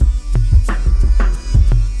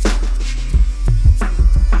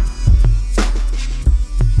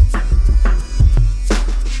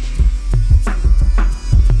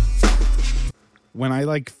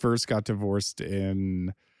like first got divorced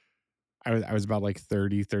I was about like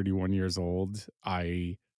 30, 31 years old.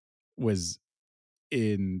 I was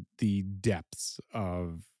in the depths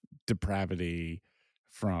of depravity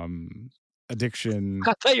from addiction.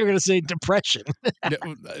 I thought you were going to say depression.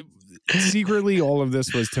 No, secretly, all of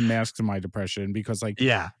this was to mask my depression because, like,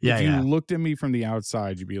 Yeah, yeah, if you yeah. looked at me from the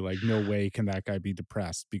outside, you'd be like, "No way can that guy be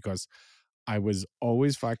depressed," because I was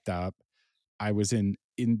always fucked up. I was in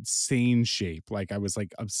insane shape. Like, I was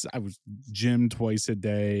like, I was gym twice a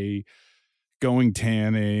day, going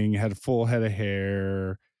tanning, had a full head of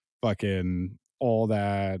hair, fucking all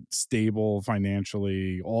that, stable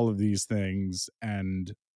financially, all of these things,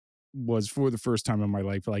 and was for the first time in my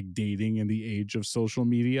life like dating in the age of social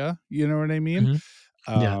media, you know what I mean?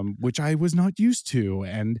 Mhm. Yeah. Which I was not used to,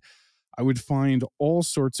 and I would find all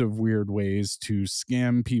sorts of weird ways to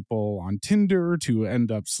scam people on Tinder to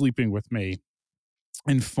end up sleeping with me,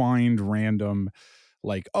 and find random,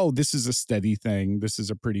 like, oh, this is a steady thing, this is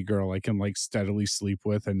a pretty girl I can like steadily sleep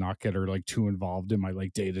with and not get her like too involved in my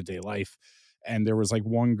like day-to-day life. And there was like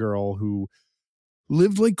one girl who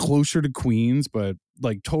lived like closer to Queens, but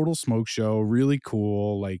like total smoke show, really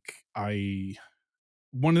cool. Like, I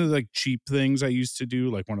one of the like cheap things I used to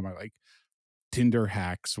do, like one of my like Tinder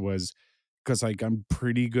hacks was, because like I'm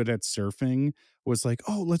pretty good at surfing, was like,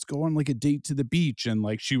 oh, let's go on like a date to the beach. And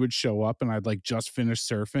like she would show up and I'd like just finish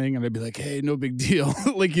surfing and I'd be like, hey, no big deal.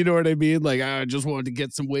 Like, you know what I mean? Like, I just wanted to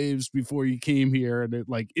get some waves before you came here. And it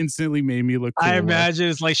like instantly made me look I cooler. imagine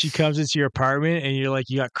it's like she comes into your apartment and you're like,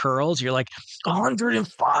 you got curls. You're like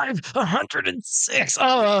 105, 106.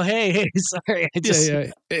 Oh, hey, hey, sorry. I Yeah, just,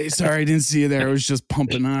 yeah. Hey, sorry, I didn't see you there. I was just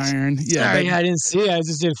pumping iron. Yeah, that. sorry, I didn't see it. I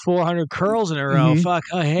just did 400 curls in a row. Mhm, Fuck.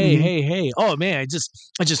 Oh, hey, mhm, hey, hey. Oh man, I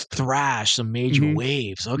just thrashed some major mhm.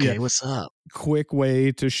 waves. Yeah. Okay, what's up? Quick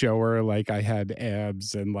way to show her like I had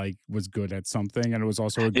abs and like was good at something, and it was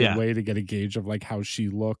also a good Yeah. way to get a gauge of like how she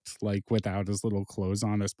looked like without as little clothes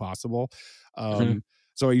on as possible. Mhm.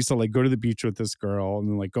 So I used to like go to the beach with this girl and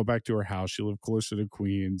then like go back to her house. She lived closer to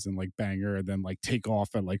Queens, and like bang her and then like take off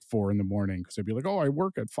at like 4 in the morning because I'd be like, oh, I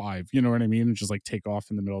work at 5, you know what I mean? And just like take off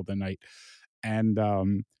in the middle of the night. And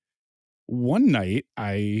one night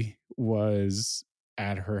I was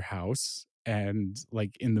at her house and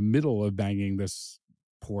like in the middle of banging this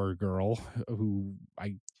poor girl who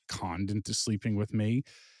I conned into sleeping with me,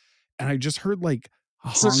 and I just heard like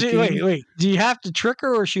So she, wait, honking. wait. Do you have to trick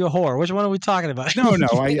her or is she a whore? Which one are we talking about? No, no,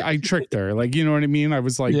 I tricked her. Like, you know what I mean? I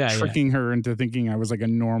was like Yeah, yeah, tricking her into thinking I was like a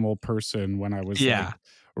normal person when I was like yeah.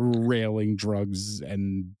 railing drugs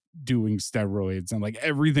and doing steroids, and like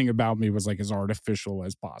everything about me was like as artificial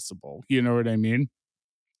as possible. You know what I mean?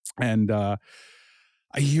 And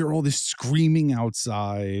I hear all this screaming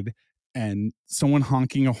outside and someone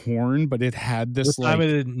honking a horn, but it had What this time of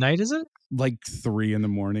the night is it? like 3 in the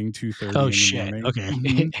morning, Oh 2:30 in the shit. morning. Okay.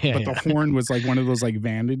 Mhm. Yeah, But the yeah. horn was like one of those like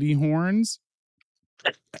vanity horns,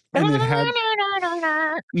 and it had,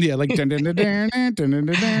 yeah, like dun dun dun dun dun dun dun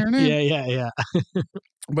dun dun dun. Yeah, yeah, yeah.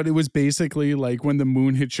 But it was basically like when the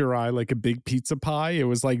moon hits your eye like a big pizza pie. It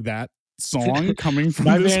was like that song coming from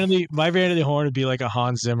this. My vanity horn would be like a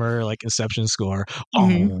Hans Zimmer, like, Inception score.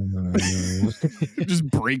 Mhm. Oh. It just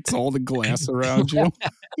breaks all the glass around you.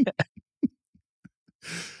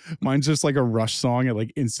 Mine's just like a Rush song. It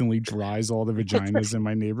like instantly dries all the vaginas in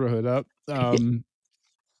my neighborhood up.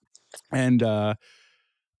 And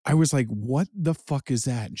I was like, "What the fuck is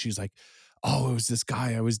that?" And she's like, "Oh, it was this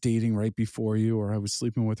guy I was dating right before you, or I was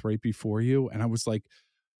sleeping with right before you." And I was like,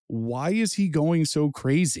 "Why is he going so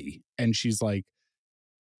crazy?" And she's like,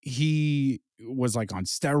 "He was like on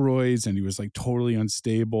steroids and he was like totally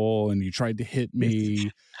unstable and he tried to hit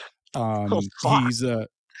me. Oh, um fuck. he's a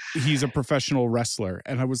he's a professional wrestler."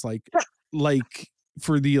 And I was like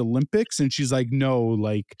for the Olympics? And she's like, no,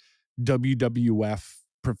 like WWF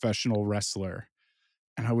professional wrestler.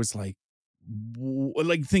 And I was like,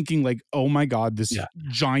 like thinking like, oh my god, this Yeah.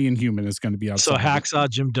 giant human is going to be So outside. Hacksaw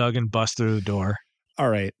Jim Duggan busts through the door. All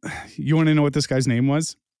right, you want to know what this guy's name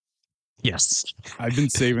was? Yes. I've been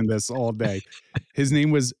saving this all day. His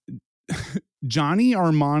name was Johnny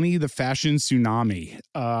Armani, the fashion tsunami.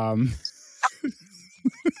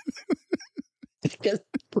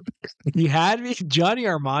 You had me Johnny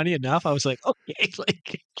Armani enough. I was like, "Okay,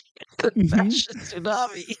 like, the Mhm. fashion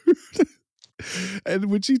tsunami."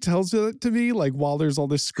 And when she tells it to me, like while there's all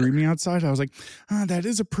this screaming outside, I was like, that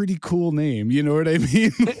is a pretty cool name. You know what I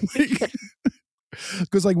mean? Like,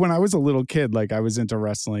 because like when I was a little kid, like I was into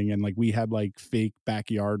wrestling and like we had like fake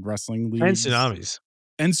backyard wrestling And leagues tsunamis.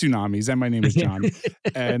 and tsunamis. And my name is John.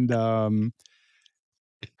 And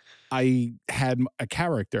I had a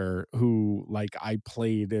character who like I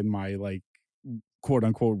played in my like quote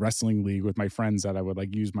unquote wrestling league with my friends that I would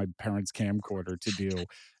like use my parents' camcorder to do.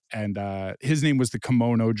 And his name was the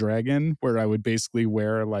Kimono Dragon, where I would basically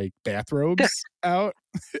wear like bathrobes out,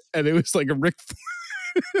 and it was like a Rick.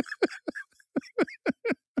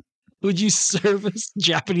 Would you service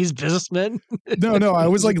Japanese businessmen? No, I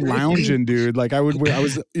was like lounging, dude. Like I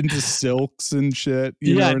was into silks and shit.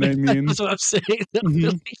 You know what I mean? That's what I'm saying.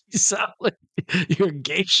 Mhm. You sound like you're a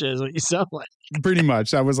geisha is what you sound like. Pretty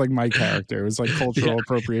much. That was like my character. It was like cultural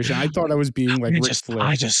appropriation. I thought I was being like Ric Flair.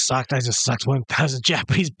 I just sucked 1,000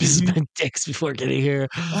 Japanese businessmen dicks before getting here.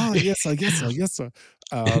 Oh, yes, I guess so. Yes, so.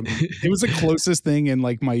 It was the closest thing in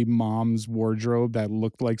like my mom's wardrobe that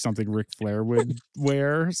looked like something Ric Flair would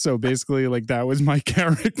wear. So basically, like that was my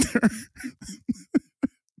character.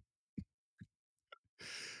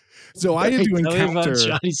 So I had to encounter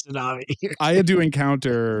Johnny Tsunami. I had to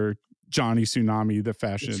encounter Johnny Tsunami, the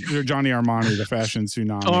fashion, or Johnny Armani, the fashion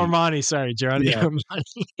tsunami. Oh, Armani, sorry, Johnny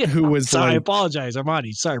Armani. Who was sorry, I like, apologize,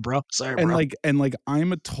 Armani. Sorry, bro. Sorry, bro. And like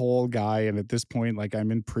I'm a tall guy, and at this point, like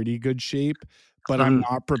I'm in pretty good shape, but I'm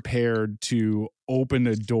not prepared to open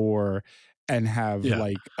a door and have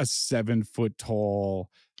like a 7 foot tall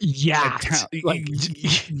like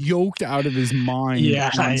yoked out of his mind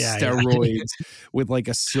on steroids with like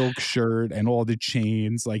a silk shirt and all the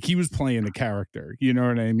chains. Like he was playing the character, you know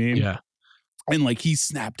what I mean? Yeah. And like he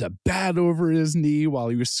snapped a bat over his knee while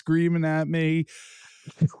he was screaming at me,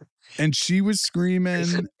 and she was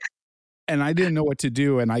screaming, and I didn't know what to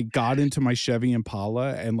do. And I got into my Chevy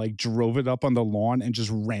Impala and like drove it up on the lawn and just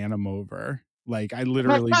ran him over. Like I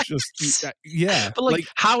literally just, yeah. But like,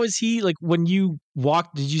 how is he like when you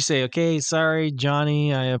walked? Did you say, "Okay, sorry,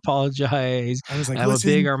 Johnny, I apologize. I was like, I'm a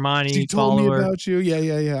big Armani she told follower." me about you.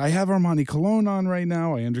 Yeah. I have Armani cologne on right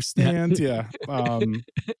now. I understand. Yeah.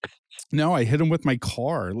 No, I hit him with my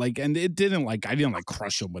car. Like, and it didn't like I didn't like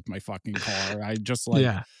crush him with my fucking car. I just like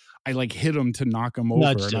I like hit him to knock him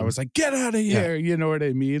over, and I was like, "Get out of here!" You know what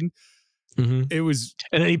I mean? It was,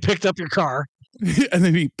 and then he picked up your car. And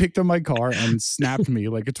then he picked up my car and snapped me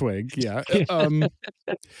like a twig. Yeah.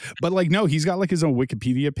 But like, no, he's got like his own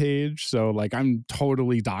Wikipedia page. So like, I'm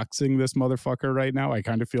totally doxing this motherfucker right now. I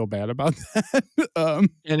kind of feel bad about that.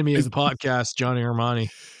 Enemy of the podcast, Johnny Armani.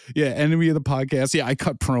 Yeah, enemy of the podcast. Yeah, I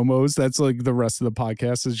cut promos. That's like the rest of the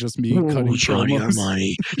podcast is just me cutting Johnny promos.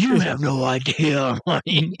 Armani. You have no idea,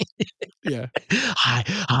 Armani. Yeah.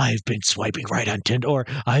 I've been swiping right on Tinder, or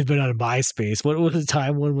I've been on MySpace. What was the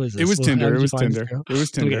time? When was this? It was Tinder. It was Tinder. It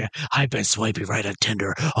was Tinder. Okay. I've been swiping right on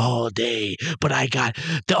Tinder all day, but I got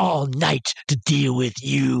all night to deal with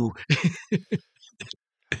you.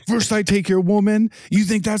 First, I take your woman. You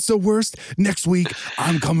think that's the worst? Next week,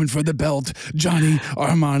 I'm coming for the belt. Johnny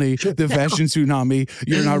Armani, the fashion tsunami.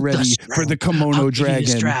 You're not ready for the Kimono Dragon.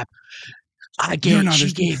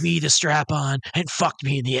 She gave me the strap on and fucked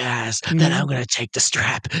me in the ass. Then I'm going to take the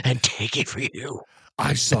strap and take it for you.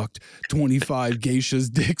 I sucked 25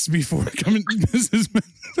 geishas' dicks before coming to businessmen.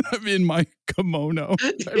 I'm in my kimono.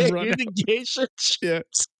 The geisha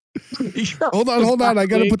chicks. Hold on. I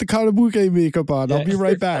gotta put the Kanabuke makeup on. I'll be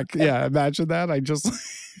right back. Yeah, imagine that. I just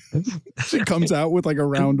she comes out with like a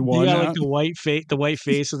round one. Yeah, like the white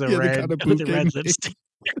face with the red lipstick.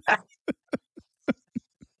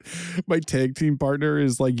 My tag team partner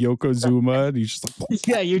is like Yokozuna, and he's just like,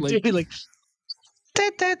 yeah, you're doing like.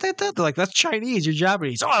 Like that's Chinese, you're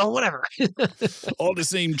Japanese. Oh, whatever. All the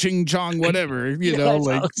same ching chong, whatever. You know,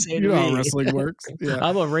 like you know how wrestling works. Yeah,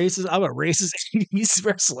 I'm a racist 80s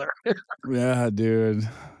wrestler. Yeah, dude.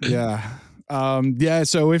 Yeah. Yeah.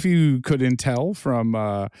 So if you couldn't tell from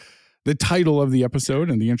the title of the episode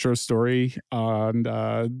and the intro story on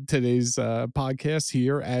today's podcast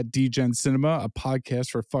here at DGen Cinema, a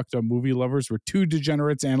podcast for fucked up movie lovers, where two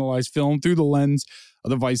degenerates analyze film through the lens of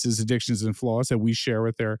the vices, addictions, and flaws that we share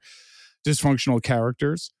with their dysfunctional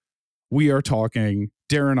characters. We are talking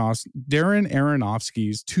Darren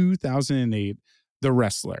Aronofsky's 2008 The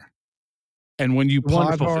Wrestler. And when you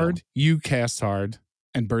plot hard, you cast hard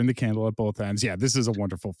and burn the candle at both ends. Yeah, this is a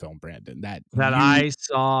wonderful film, Brandon. That I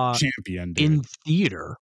saw champion in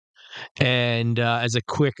theater. And as a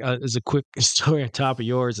quick story on top of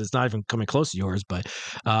yours, it's not even coming close to yours, but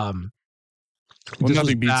well,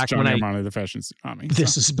 nothing beats Johnny Armani, the fashion tsunami.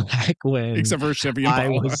 This is back when, except for Chevy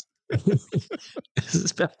Impala. This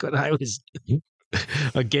is back when I was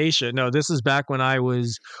a geisha. No, this is back when I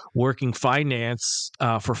was working finance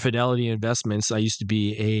for Fidelity Investments. I used to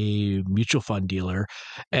be a mutual fund dealer,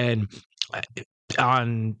 and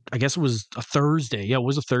on, I guess it was a Thursday. Yeah, it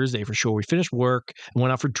was a Thursday for sure. We finished work and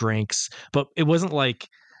went out for drinks, but it wasn't like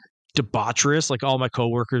debaucherous. Like all my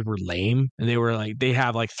coworkers were lame, and they were like, they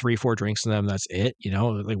have like 3-4 drinks in them. That's it.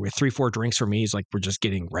 Like we're 3-4 drinks for me is like we're just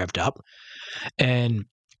getting revved up. And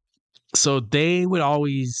so they would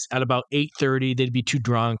always at about 8:30, they'd be too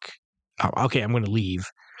drunk. Oh, okay, I'm going to leave.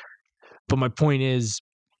 But my point is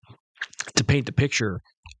to paint the picture.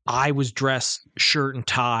 I was dressed shirt and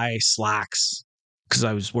tie, slacks, because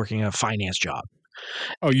I was working a finance job.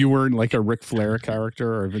 Oh, you weren't like a Ric Flair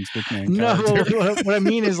character or a Vince McMahon No, character? what I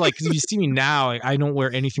mean is like, 'cause if you see me now, like, I don't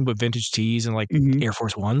wear anything but vintage tees and like Mhm. Air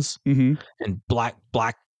Force Ones Mhm. and black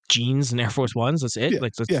jeans and Air Force Ones. That's it. Yeah,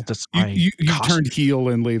 Like yeah. that's You my you you costume. turned heel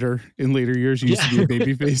in later years. You used to Yeah, be a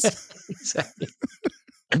babyface. exactly.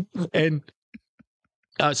 And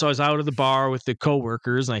so I was out at the bar with the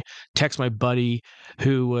coworkers, and I text my buddy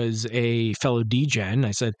who was a fellow DGen.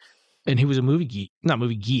 I said, and he was a movie geek, not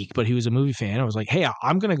movie geek, but he was a movie fan. I was like, "Hey,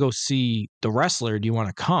 I'm gonna go see The Wrestler. Do you want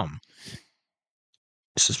to come?"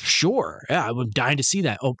 He says, "Sure, yeah, I'm dying to see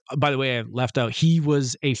that." Oh, by the way, I left out. He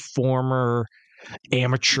was a former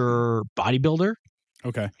amateur bodybuilder,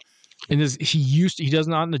 Okay. and he does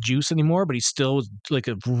not in the juice anymore, but he still was like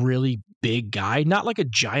a really big guy, not like a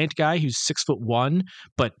giant guy who's 6'1",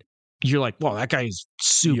 but you're like, "Wow, that guy is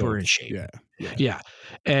super in Yoked. shape." Yeah. Yeah. Yeah,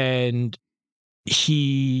 and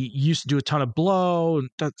he used to do a ton of blow, and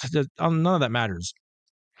none of that matters.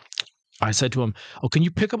 I said to him, "Oh, can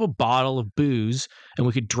you pick up a bottle of booze and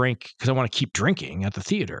we could drink because I want to keep drinking at the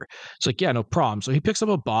theater?" It's like, "Yeah, no problem." So he picks up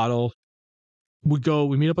a bottle. We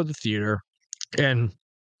meet up at the theater, and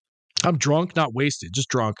I'm drunk, not wasted, just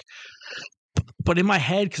drunk. But in my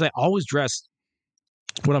head, because I always dress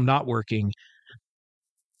when I'm not working,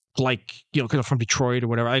 like, because I'm from Detroit or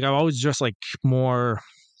whatever, like, I always dress like more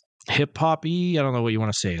hip hoppy. I don't know what you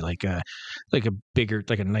want to say, like a bigger,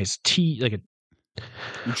 like a nice tee, like a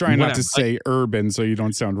You're trying not to whatever. Like, say urban so you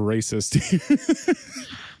don't sound racist.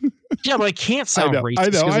 yeah, but I can't I sound know. I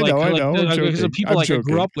racist know. because I know. I like know. I'm because the joking. people I'm like I grew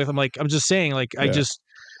joking. up with, I'm just saying, like I Yeah. just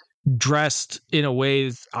dressed in a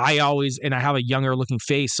way I always, and I have a younger looking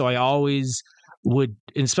face, so I always would,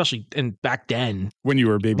 and especially and back then. When you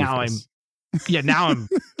were a Now I'm babyface. now I'm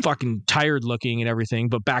fucking tired looking and everything,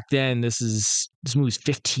 but back then this movie's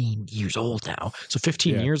 15 years old now. So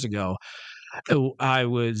 15 Yeah. years ago, I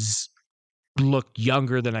was looked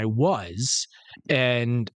younger than I was,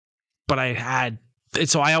 and but I had, and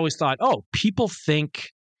so I always thought, oh, people think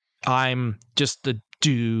I'm just the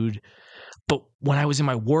dude. But when I was in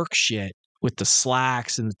my work shit with the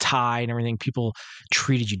slacks and the tie and everything, people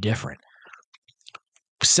treated you different.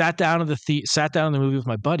 Sat down in the movie with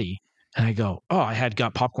my buddy, and I go, "Oh, I had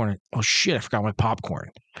got popcorn. Oh shit, I forgot my popcorn."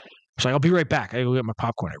 So I'll be right back. I go get my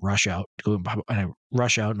popcorn. I rush out,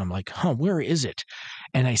 and I'm like, "Huh, where is it?"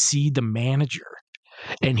 And I see the manager,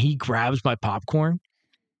 and he grabs my popcorn,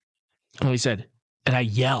 and he said, and I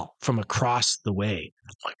yell from across the way,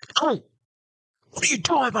 like, "Oh, what are you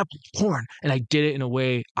doing with my popcorn?" And I did it in a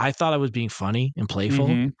way I thought I was being funny and playful,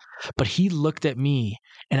 Mhm. but he looked at me,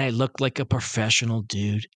 and I looked like a professional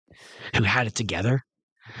dude who had it together.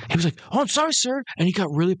 He was like, "Oh, I'm sorry, sir." And he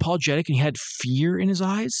got really apologetic and he had fear in his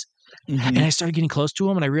eyes. And Mhm. I started getting close to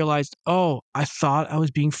him and I realized, oh, I thought I was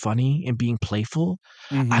being funny and being playful.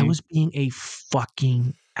 I Mhm. was being a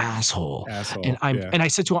fucking asshole. And Asshole. Yeah. I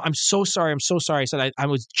said to him, "I'm so sorry. I'm so sorry." I said, I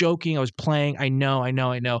was joking. I was playing. I know, I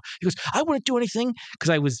know, I know. He goes, "I wouldn't do anything." Because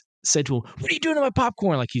I was said to him, "What are you doing to my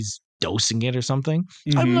popcorn?" Like he's dosing it or something.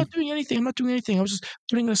 "I'm Mhm. not doing anything. I'm not doing anything. I was just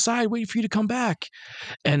putting it aside, waiting for you to come back."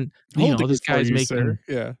 And Holding it for you, sir.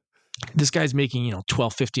 Yeah. this guy's making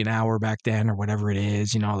 12.50 an hour back then or whatever it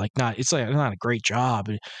is, like not, it's like not a great job.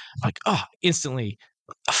 And I'm like, oh, instantly,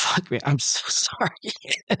 fuck me, I'm so sorry.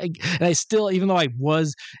 And I still, even though I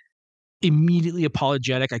was immediately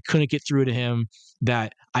apologetic, I couldn't get through to him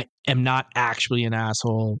that I am not actually an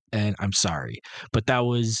asshole and I'm sorry. But that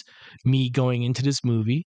was me going into this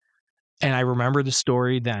movie, and I remember the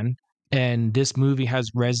story then, and this movie has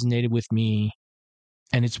resonated with me,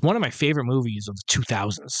 and it's one of my favorite movies of the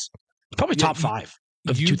 2000s. Probably Yeah. top 5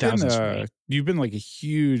 of the 2000s for me. You've been like a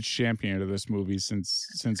huge champion of this movie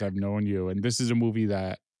since I've known you, and this is a movie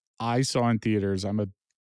that I saw in theaters. I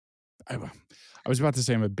was about to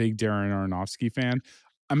say I'm a big Darren Aronofsky fan.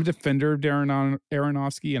 I'm a defender of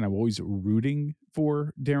Aronofsky, and I'm always rooting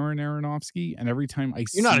for Darren Aronofsky. And every time I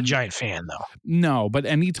You're not a see, giant fan, though. no, but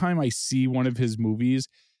anytime I see one of his movies,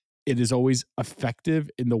 it is always effective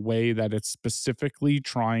in the way that it's specifically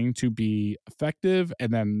trying to be effective,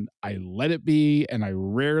 and then I let it be, and I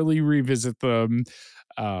rarely revisit them.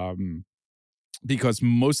 Um, because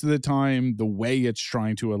most of the time the way it's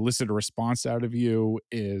trying to elicit a response out of you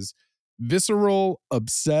is visceral,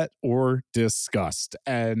 upset, or disgust.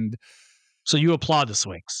 And So you applaud the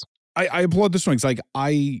swings. I applaud this one. It's like,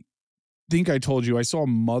 I think I told you I saw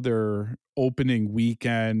Mother opening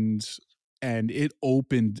weekend, and it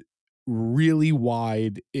opened really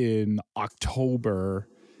wide in October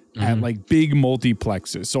at Mhm. like big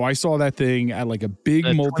multiplexes. So I saw that thing at like a big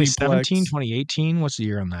 2017, multiplex. 2018? What's the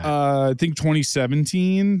year on that? I think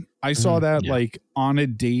 2017. I saw that Yeah. like on a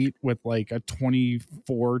date with like a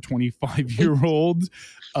 24, 25-year old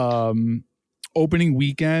opening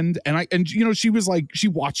weekend. And you know, she was like, she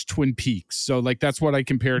watched Twin Peaks. So like that's what I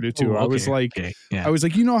compared it to. Oh, okay, okay, yeah. I was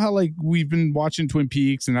like, you know how like we've been watching Twin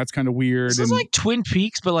Peaks and that's kind of This weird, is and like Twin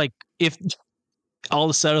Peaks, but, like, if all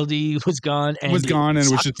the subtlety was gone was and it gone, and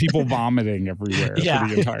it was just sucked. people vomiting everywhere for Yeah.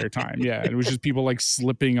 the entire time. Yeah. It was just people like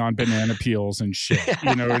slipping on banana peels and shit.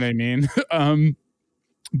 You know what I mean?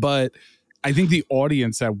 But I think the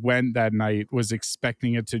audience that went that night was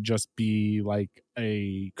expecting it to just be like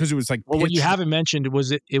because it was like Well, what you pitched haven't mentioned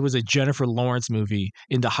was it was a Jennifer Lawrence movie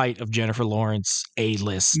in the height of Jennifer Lawrence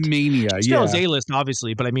A-list. mania. She still is Yeah. A-list,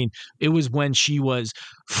 obviously, but I mean, it was when she was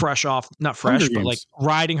fresh off, not Hunger fresh, but like Games.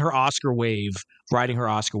 riding her Oscar wave,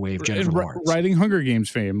 Jennifer And Lawrence. writing Hunger Games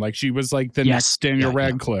fame. Like she was like the Yes. next Daniel Yeah, yeah,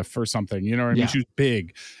 Radcliffe or something. You know what I mean? yeah. She was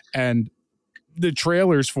big. And the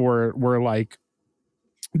trailers for it were like,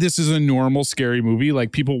 this is a normal scary movie.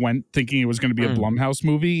 Like people went thinking it was going to be a Mm. Blumhouse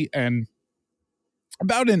movie, and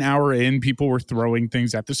about an hour in, people were throwing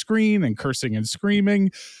things at the screen and cursing and screaming,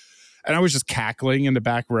 and I was just cackling in the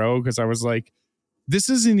back row because I was like, this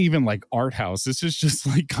isn't even like art house. This is just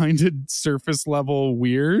like kind of surface level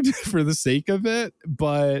weird for the sake of it,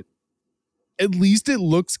 but at least it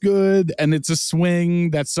looks good, and it's a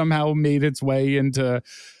swing that somehow made its way into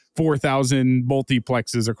 4,000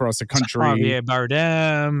 multiplexes across the country. Javier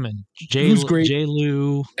Bardem and Who's great. J.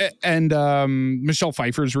 Lou. And Michelle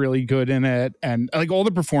Pfeiffer's really good in it, and like all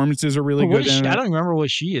the performances are really Oh, what good is she? in I it. don't remember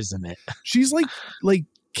what she is in it. She's like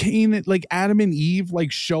Cain, like Adam and Eve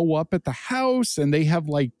like show up at the house and they have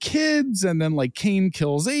like kids, and then like Cain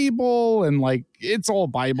kills Abel, and like it's all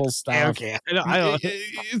Bible stuff. Okay. I don't.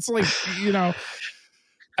 It's like, you know,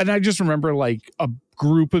 and I just remember like a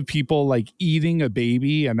group of people like eating a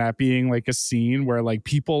baby, and that being like a scene where like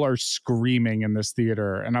people are screaming in this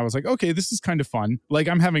theater, and I was like, okay, this is kind of fun. Like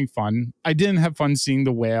I'm having fun. I didn't have fun seeing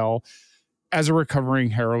The Whale. As a recovering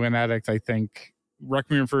heroin addict, I think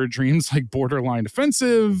Requiem for a Dream's like borderline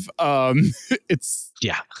offensive. It's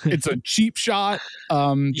a cheap shot.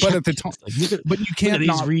 But at the time, but you can't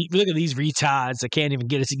not. Look at these retards that can't even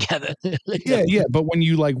get it together. Yeah. But when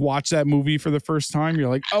you like watch that movie for the first time, you're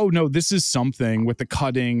like, oh no, this is something with the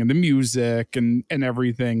cutting and the music and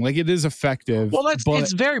everything. Like it is effective. Well, but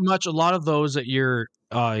it's very much a lot of those that you're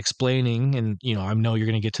explaining, and you know, I know you're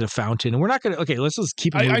going to get to the fountain, and we're not going to. Okay, let's just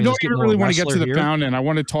keep it moving. I don't Let's get even more really want to get to the here. fountain. I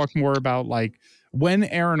want to talk more about like when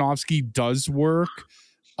Aronofsky does work.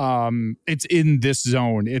 It's in this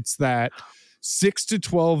zone. It's that $6 to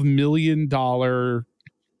 $12 million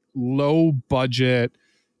low budget,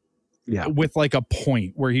 with like a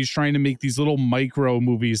point where he's trying to make these little micro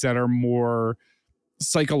movies that are more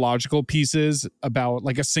psychological pieces about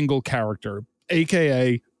like a single character,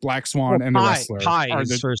 aka Black Swan and The Wrestler. Pi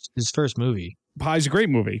is his first movie. Pi's a great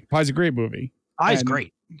movie. Pi's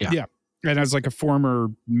great. Yeah. And as like a former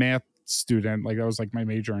math student, like that was like my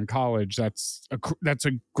major in college, that's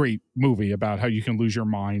a great movie about how you can lose your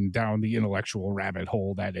mind down the intellectual rabbit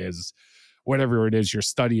hole that is whatever it is you're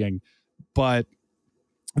studying. But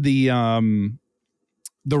the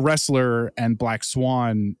Wrestler and Black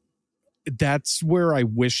Swan, that's where I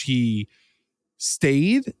wish he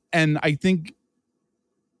stayed. And I think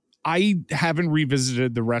I haven't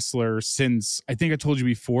revisited The Wrestler since, I think I told you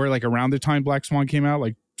before, like around the time Black Swan came out,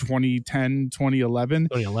 like 2010, 2011.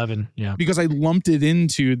 2011, yeah. Because I lumped it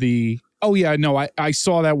into the, oh yeah, no, I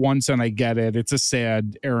saw that once and I get it. It's a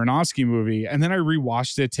sad Aronofsky movie. And then I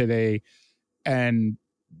rewatched it today, and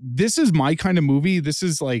this is my kind of movie. This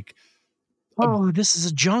is like, oh, this is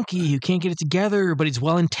a junkie who can't get it together, but he's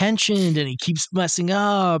well-intentioned and he keeps messing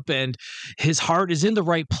up, and his heart is in the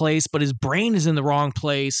right place, but his brain is in the wrong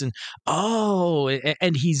place. And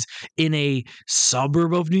and he's in a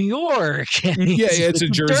suburb of New York. Yeah, it's a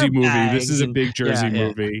Jersey movie. This is a big Jersey yeah.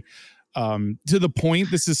 movie. To the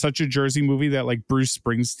point, this is such a Jersey movie that like Bruce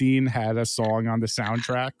Springsteen had a song on the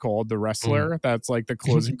soundtrack called The Wrestler. That's like the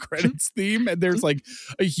closing credits theme. And there's like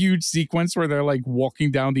a huge sequence where they're like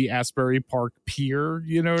walking down the Asbury Park Pier.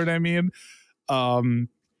 You know what I mean?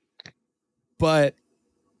 But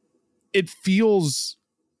it feels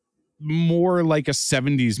more like a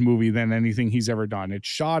 70s movie than anything he's ever done. It's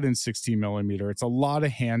shot in 16 millimeter. It's a lot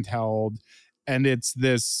of handheld, and it's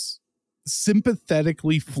this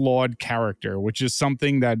sympathetically flawed character, which is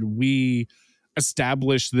something that we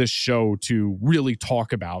established this show to really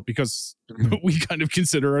talk about, because we kind of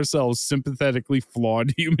consider ourselves sympathetically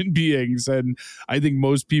flawed human beings. And I think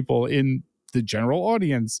most people in the general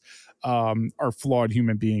audience are flawed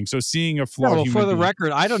human beings. So seeing a flawed human for the being,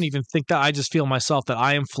 record, I don't even think that. I just feel myself that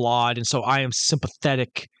I am flawed, and so I am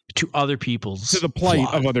sympathetic to other people's to the plight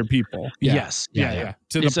flaws. of other people. Yes. Yeah.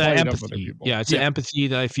 To It's the an plight empathy. of other people. Yeah, it's an empathy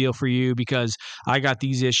that I feel for you because I got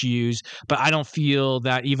these issues, but I don't feel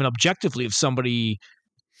that even objectively, if somebody,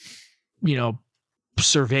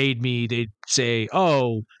 surveyed me, they'd say,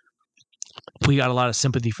 "Oh, we got a lot of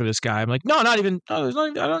sympathy for this guy." I'm like, "No, not even. No,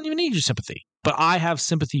 I don't even need your sympathy, but I have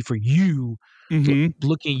sympathy for you.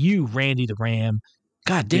 Looking at you, Randy the Ram.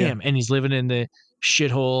 God damn, and he's living in the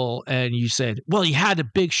shithole. And you said, well, he had a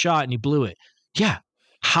big shot and he blew it. Yeah.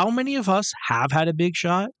 How many of us have had a big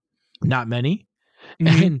shot? Not many.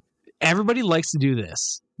 And everybody likes to do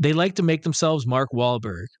this. They like to make themselves Mark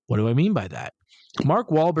Wahlberg. What do I mean by that? Mark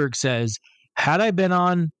Wahlberg says, had I been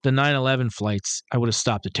on the 9/11 flights, I would have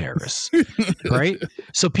stopped the terrorists. Right?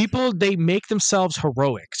 So people, they make themselves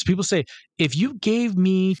heroic. So people say, if you gave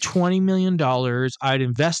me $20 million, I'd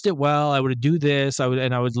invest it well. I would do this. I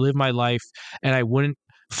would live my life, and I wouldn't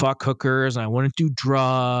fuck hookers, and I wouldn't do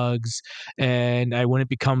drugs, and I wouldn't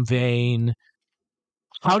become vain.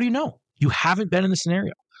 How do you know? You haven't been in the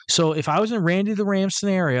scenario. So if I was in Randy the Ram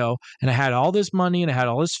scenario and I had all this money and I had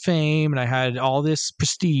all this fame and I had all this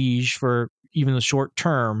prestige for even the short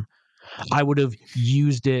term, I would have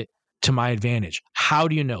used it to my advantage. How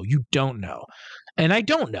do you know? You don't know. And I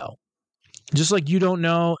don't know. Just like you don't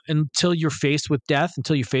know until you're faced with death,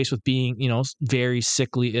 until you're faced with being, very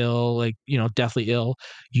sickly ill, like, deathly ill,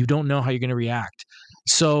 you don't know how you're going to react.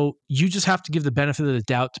 So you just have to give the benefit of the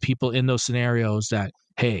doubt to people in those scenarios that,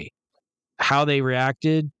 hey, how they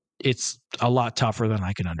reacted, it's a lot tougher than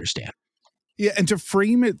I can understand. Yeah, and to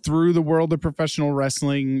frame it through the world of professional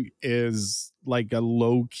wrestling is like a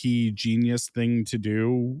low-key genius thing to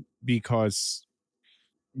do, because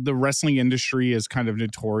the wrestling industry is kind of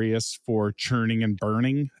notorious for churning and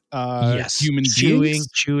burning human beings.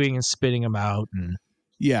 Chewing and spitting them out.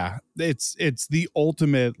 Yeah, it's the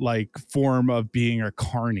ultimate like form of being a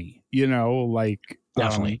carny, like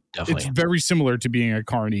definitely. It's very similar to being a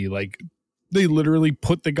carny. Like they literally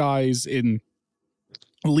put the guys in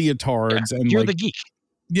leotards and you're the geek.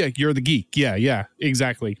 Yeah, you're the geek. Yeah,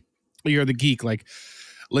 exactly. You're the geek. Like,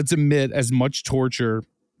 let's emit as much torture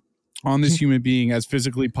on this human being as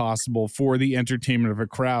physically possible for the entertainment of a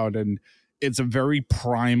crowd. And it's a very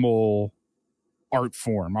primal art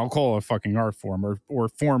form. I'll call it a fucking art form or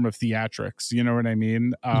form of theatrics. You know what I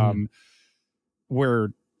mean? Where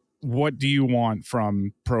what do you want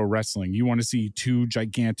from pro wrestling? You want to see two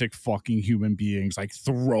gigantic fucking human beings like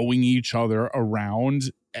throwing each other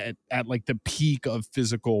around at like the peak of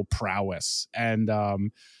physical prowess. And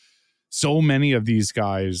so many of these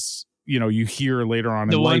guys, you hear later on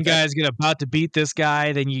the in one life, guy's about to beat this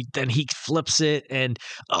guy, then he flips it, and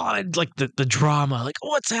like the drama, like,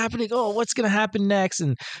 what's happening? Oh, what's gonna happen next?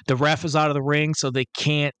 And the ref is out of the ring, so the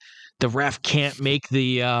ref can't make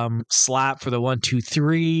the slap for the 1, 2,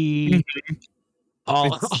 3.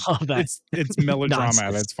 All of that. It's melodrama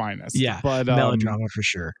nonsense. at its finest. Yeah, but melodrama for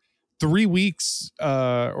sure. 3 weeks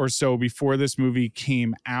or so before this movie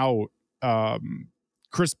came out,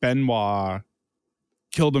 Chris Benoit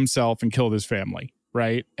killed himself and killed his family,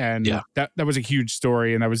 right? And that was a huge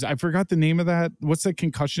story. And I forgot the name of that. What's the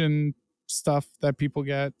concussion stuff that people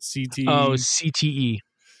get? CTE. Oh, CTE.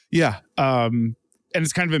 Yeah. And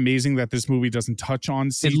it's kind of amazing that this movie doesn't touch on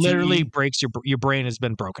CTE. It literally breaks your brain has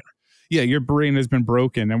been broken. Yeah, your brain has been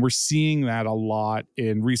broken, and we're seeing that a lot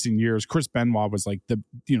in recent years. Chris Benoit was like the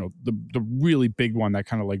really big one that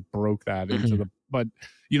kind of like broke that into the. But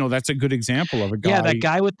that's a good example of a guy. Yeah, that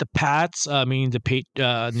guy with the Pats. I mean,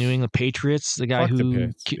 the New England Patriots. The guy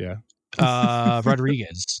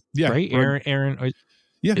Rodriguez. Yeah, right. Aaron.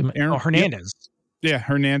 Hernandez. Yeah,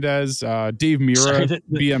 Hernandez. Dave Mirra,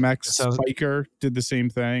 BMX biker, did the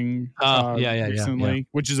same thing. Recently,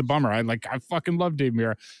 which is a bummer. I fucking love Dave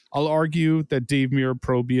Mirra. I'll argue that Dave Mirra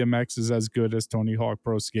Pro BMX is as good as Tony Hawk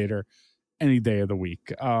Pro Skater any day of the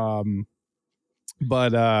week.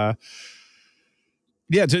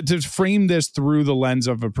 Yeah, to frame this through the lens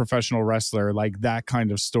of a professional wrestler, like that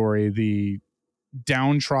kind of story, the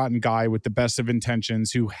downtrodden guy with the best of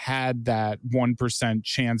intentions who had that 1%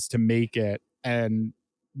 chance to make it, and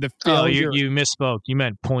the failure. You misspoke. You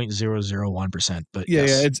meant 0.001%, but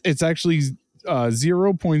yeah, it's actually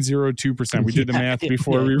 0.02%. We did the math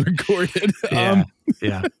before we recorded.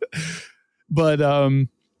 But to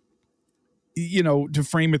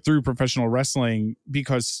frame it through professional wrestling,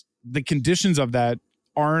 because the conditions of that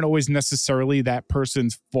aren't always necessarily that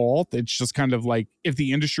person's fault. It's just kind of like if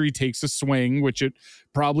the industry takes a swing, which it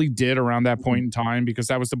probably did around that point in time, because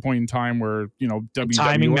that was the point in time where, you know,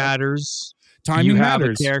 Timing WWF matters. timing You have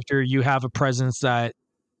matters. a character, you have a presence that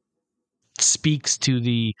speaks to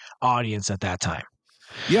the audience at that time.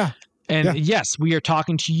 Yeah. And yes, we are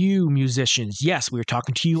talking to you, musicians. Yes, we are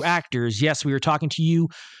talking to you, actors. Yes, we are talking to you,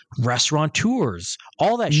 restaurateurs.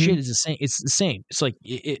 All that shit is the same. It's the same. It's like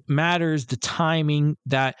it matters the timing.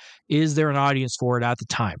 That is there an audience for it at the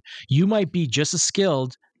time? You might be just as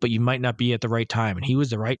skilled, but you might not be at the right time. And he was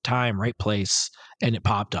the right time, right place, and it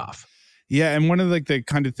popped off. Yeah, and one of like the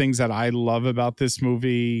kind of things that I love about this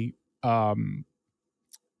movie,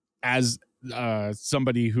 as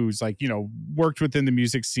somebody who's like, you know, worked within the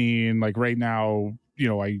music scene, like right now, you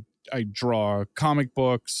know, I draw comic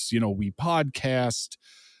books, you know, we podcast.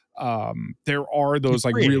 There are those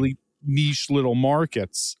like really niche little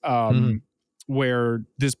markets where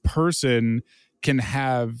this person can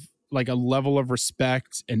have like a level of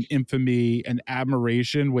respect and infamy and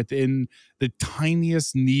admiration within the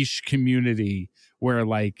tiniest niche community where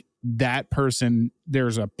like that person,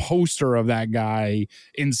 there's a poster of that guy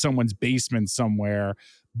in someone's basement somewhere,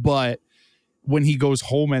 but when he goes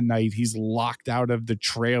home at night, he's locked out of the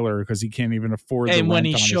trailer because he can't even afford the rent on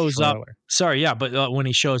his trailer. When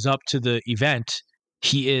he shows up to the event,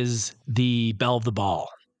 he is the belle of the ball.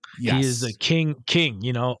 Yes. He is the king,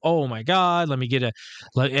 you know. Oh my God,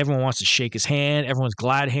 everyone wants to shake his hand. Everyone's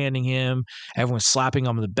glad handing him. Everyone's slapping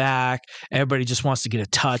him on the back. Everybody just wants to get a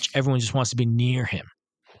touch. Everyone just wants to be near him.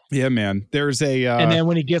 Yeah, man. There's a and then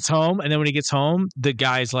when he gets home, the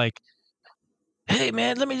guy's like, hey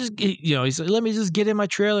man, let me just get, you know, he's like, let me just get in my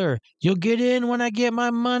trailer. You'll get in when I get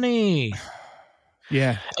my money.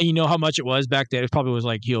 Yeah. And you know how much it was back then? It probably was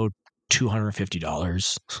like, he owed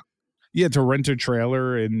 $250. Yeah, to rent a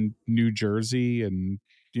trailer in New Jersey and,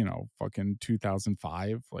 you know, fucking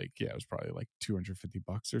 2005. Like, yeah, it was probably like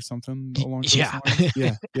 $250 or something along those lines.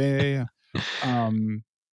 Yeah.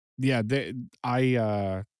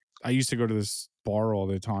 I used to go to this bar all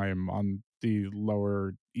the time on the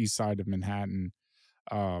Lower East Side of Manhattan.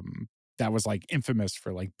 That was like infamous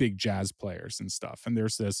for like big jazz players and stuff. And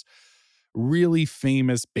there's this really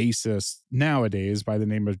famous bassist nowadays by the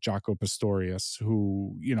name of Jaco Pastorius,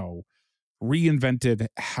 who, you know, reinvented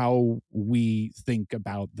how we think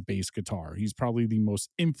about the bass guitar. He's probably the most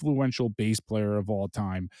influential bass player of all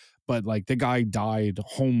time, but like the guy died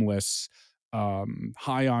homeless,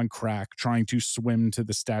 high on crack, trying to swim to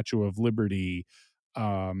the Statue of Liberty.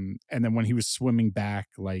 And then when he was swimming back,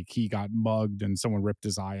 like he got mugged and someone ripped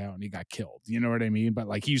his eye out and he got killed. You know what I mean? But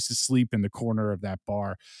like he used to sleep in the corner of that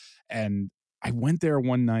bar. And I went there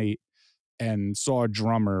one night and saw a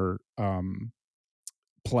drummer,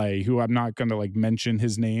 play, who I'm not going to like mention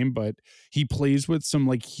his name, but he plays with some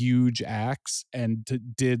like huge acts and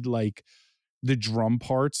did like the drum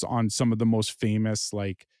parts on some of the most famous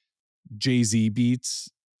like Jay-Z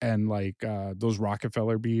beats and like those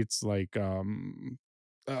Rockefeller beats, like oh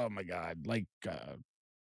my God, like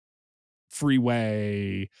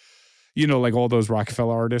Freeway, you know, like all those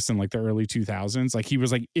Rockefeller artists in like the early 2000s. Like he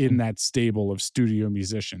was like in that stable of studio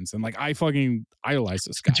musicians, and like I fucking idolize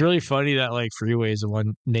this guy. It's really funny that like Freeway is the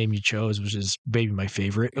one name you chose, which is maybe my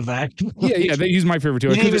favorite of that. Yeah, he's my favorite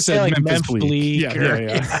too. I could have said like Memphis Bleak.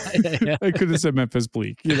 Yeah. I could have said Memphis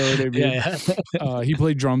Bleak. You know what I mean? Yeah. He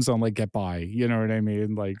played drums on like Get By. You know what I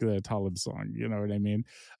mean? Like the Talib song. You know what I mean?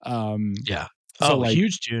 Yeah. So like,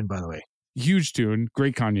 huge tune, by the way. Huge tune.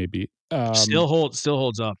 Great Kanye beat. Still holds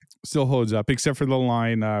up. Still holds up, except for the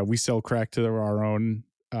line, we sell crack to our own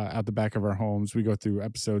out the back of our homes. We go through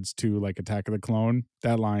episodes 2 like Attack of the Clone.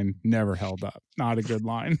 That line never held up. Not a good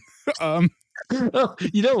line. You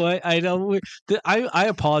know what? I know. I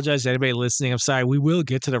apologize to anybody listening. I'm sorry. We will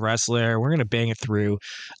get to the wrestler. We're gonna bang it through.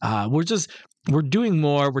 We're doing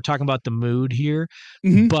more. We're talking about the mood here,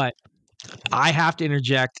 but I have to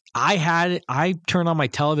interject. I turned on my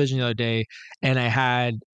television the other day and I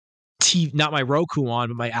had not my Roku on,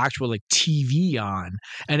 but my actual like TV on,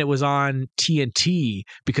 and it was on TNT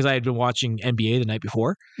because I had been watching NBA the night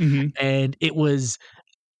before, and it was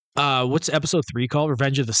what's episode 3 called?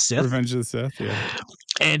 Revenge of the Sith. Revenge of the Sith, yeah.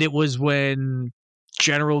 And it was when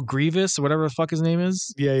General Grievous, or whatever the fuck his name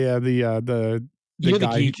is. Yeah, the You're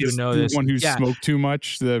guy the geek who know this. One who smoked too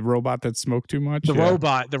much, the robot that smoked too much. The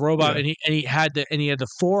robot, yeah. and he had the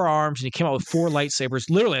 4 arms, and he came out with 4 lightsabers.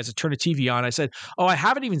 Literally, as I turned the TV on, I said, "Oh, I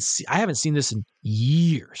haven't seen this in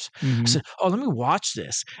years." I said, "Oh, let me watch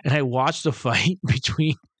this," and I watched the fight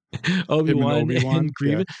between Obi-Wan and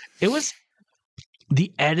Grievous. Yeah. It was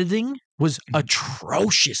the editing was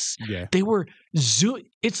atrocious. Yeah. They were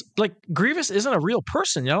it's like Grievous isn't a real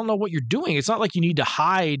person. I don't know what you're doing. It's not like you need to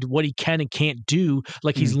hide what he can and can't do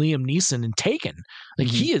like he's Liam Neeson in Taken. Like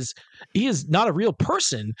Mhm. he is not a real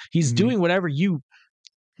person. He's Mhm. doing whatever you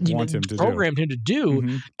Want him to do. programmed him to do.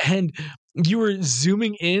 Mhm. And you were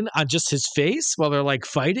zooming in on just his face while they're like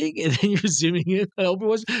fighting, and then you're zooming in on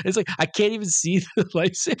Obi-Wan. It's like I can't even see the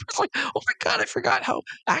lightsaber. It's like, oh my god, I forgot how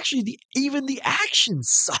actually even the action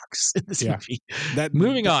sucks in this Yeah. movie. That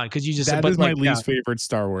Moving on, because you just said, that but is my like, least favorite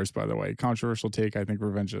Star Wars, by the way. Controversial take. I think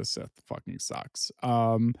Revenge of the Sith fucking sucks.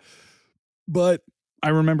 But I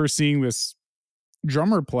remember seeing this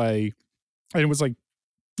drummer play, and it was like,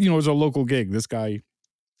 it was a local gig. This guy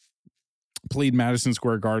played Madison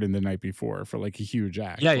Square Garden the night before for like a huge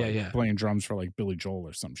act. Yeah, like playing drums for like Billy Joel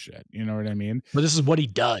or some shit. You know what I mean? But this is what he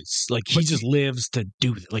does. Like he But just lives to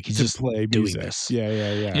do it. Like he's to just play doing music. this. Yeah.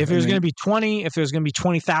 If And there's then, gonna be 20, if there's gonna be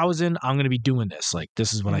 20,000, I'm gonna be doing this. Like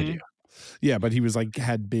this is what I do. yeah, but he was like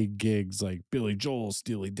had big gigs like Billy Joel,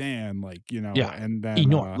 Steely Dan, like, Yeah, and then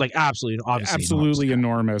like absolutely, obviously, absolutely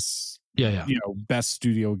enormous, yeah. best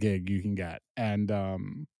studio gig you can get. And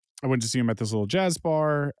I went to see him at this little jazz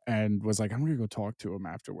bar and was like, I'm gonna go talk to him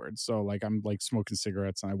afterwards. So like I'm like smoking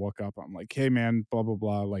cigarettes and I walk up, I'm like, hey man, blah blah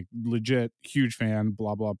blah, like legit huge fan,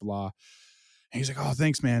 blah blah blah. And he's like, oh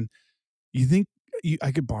thanks man. You think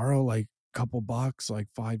I could borrow like a couple bucks, like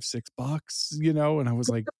 $5-6, And I was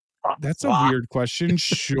like, that's a weird question.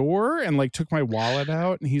 Sure. And like took my wallet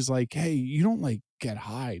out and he's like, hey, you don't like get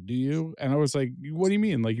high, do you? And I was like, what do you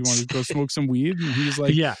mean? Like, you want to go smoke some weed? And he's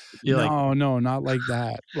like, Yeah, you're like, no, not like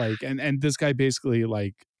that. Like, and this guy basically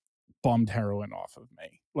like bummed heroin off of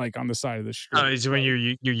me, like on the side of the oh, street. is when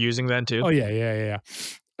you're using then too? Oh yeah.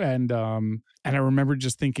 And I remember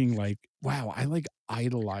just thinking like, wow, I like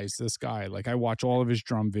idolize this guy. Like I watch all of his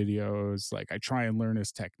drum videos, like I try and learn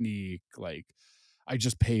his technique. Like I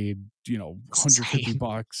just paid,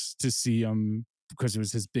 $150 to see him because it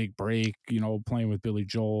was his big break, playing with Billy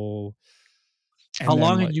Joel. How And then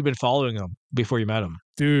long had like, you been following him before you met him?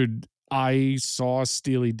 dude, I saw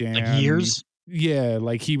Steely Like Dan. years? Yeah,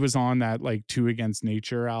 like he was on that like Two Against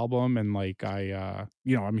Nature album, and like I'm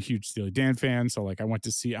a huge Steely Dan fan, so like I went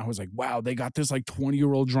to see. I was like, wow, they got this like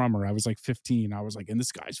 20-year-old drummer. I was like 15. I was like, and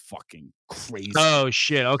this guy's fucking crazy. Oh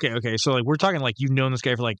shit. Okay. So like we're talking like you've known this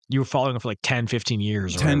guy for like you were following him for like 10, 15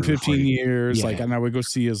 years or 10, whatever 15 years, like, yeah. and I would go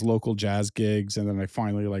see his local jazz gigs, and then I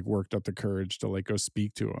finally like worked up the courage to like go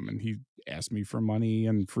speak to him, and he asked me for money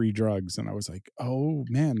and free drugs, and I was like, oh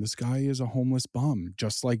man, this guy is a homeless bum,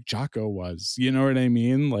 just like Jocko was. You know what I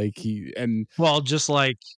mean? Like Well, just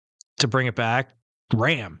like to bring it back,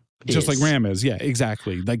 Ram. Just like Ram is, yeah,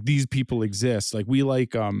 exactly. Like these people exist. Like we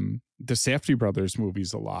like the Safdie Brothers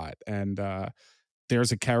movies a lot, and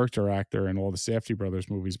there's a character actor in all the Safdie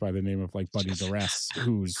Brothers movies by the name of like Buddy Duress,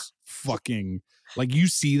 who's fucking like, you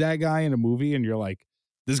see that guy in a movie and you're like,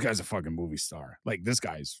 this guy's a fucking movie star. Like this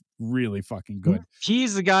guy's really fucking good.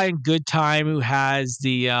 He's the guy in Good Time who has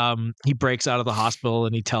the he breaks out of the hospital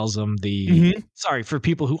and he tells them the sorry for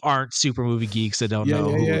people who aren't super movie geeks that don't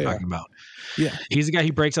know who we're talking about. Yeah. He's the guy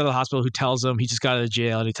who breaks out of the hospital who tells them he just got out of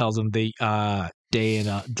jail and he tells them the day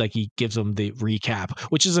and like he gives them the recap,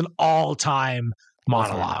 which is an all-time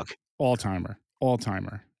monologue. All-timer.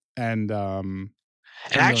 And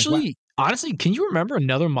actually, like, honestly, can you remember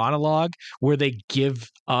another monologue where they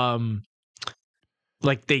give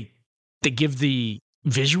like they give the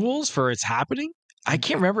visuals for it's happening? I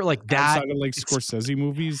can't remember like that outside of like Scorsese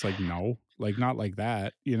movies, like no, like not like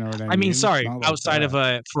that. You know what I mean? I mean, sorry, Not like outside of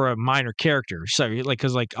for a minor character. Sorry, like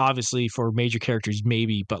because like obviously for major characters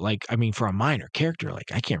maybe, but like I mean for a minor character,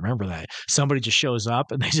 like I can't remember that. Somebody just shows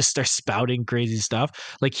up and they just start spouting crazy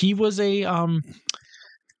stuff. Like he was a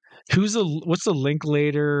what's the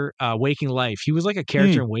Linklater Waking Life? He was like a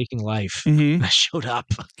character in Waking Life that showed up.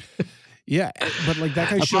 Yeah, but like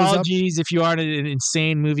that guy shows up. Apologies if you aren't an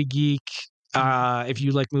insane movie geek. If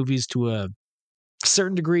you like movies to a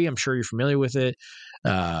certain degree, I'm sure you're familiar with it.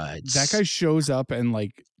 That guy shows up and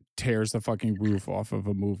like tears the fucking roof off of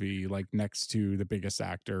a movie like next to the biggest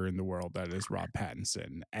actor in the world, that is Rob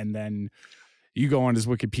Pattinson. And then you go on his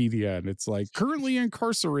Wikipedia and it's like currently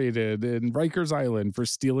incarcerated in Rikers Island for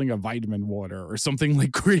stealing a vitamin water or something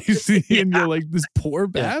like crazy. And you're like, this poor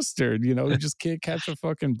bastard, he just can't catch a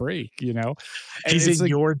fucking break, And he's it's in like,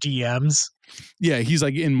 your DMs. Yeah, he's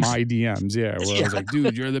like in my DMs, where I was like,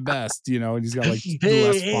 dude, you're the best, and he's got like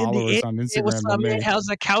less followers on Instagram what's up, than man? me. How's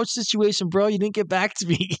that couch situation, bro? You didn't get back to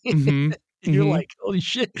me. You're like, holy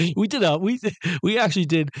shit. We actually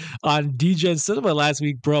did on DJ Cinema last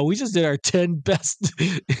week, bro. We just did our 10 best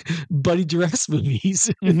Buddy Duress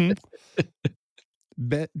movies.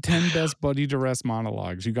 10 best buddy duress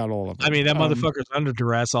monologues. You got all of them. I mean, that motherfucker's under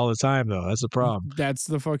duress all the time, though. That's the problem. That's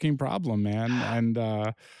the fucking problem, man.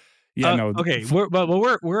 And yeah, no. Okay,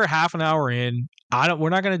 we're half an hour in. We're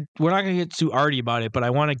not gonna get too arty about it, but I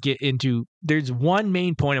want to get into. There's one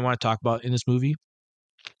main point I want to talk about in this movie.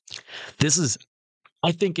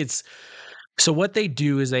 I think it's so. What they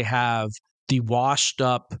do is they have the washed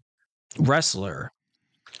up wrestler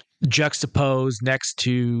juxtaposed next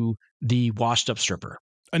to the washed up stripper.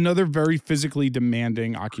 Another very physically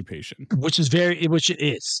demanding occupation. Which it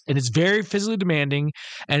is. And it's very physically demanding.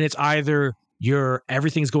 And it's either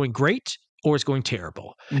everything's going great or it's going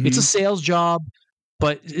terrible. Mm-hmm. It's a sales job,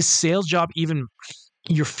 but is sales job even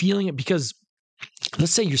you're feeling it because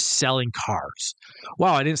let's say you're selling cars.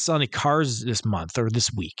 Wow, I didn't sell any cars this month or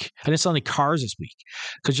this week. I didn't sell any cars this week.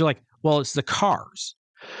 Because you're like, well, it's the cars.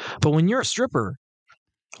 But when you're a stripper,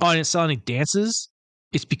 oh, I didn't sell any dances,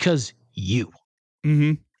 it's because you.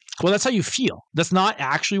 Mm-hmm. Well, that's how you feel. That's not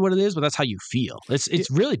actually what it is, but that's how you feel.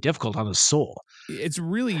 It's really difficult on the soul. It's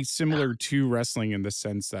really similar to wrestling in the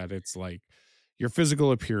sense that it's like your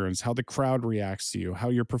physical appearance, how the crowd reacts to you, how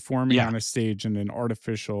you're performing on a stage in an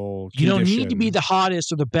artificial condition. You don't need to be the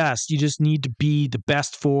hottest or the best. You just need to be the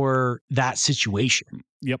best for that situation.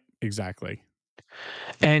 Yep, exactly.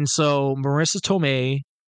 And so Marissa Tomei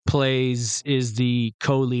is the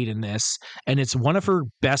co-lead in this, and it's one of her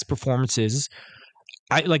best performances.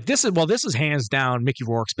 This is hands down Mickey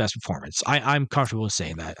Rourke's best performance. I'm comfortable with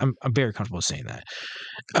saying that. I'm very comfortable with saying that.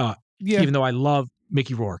 Even though I love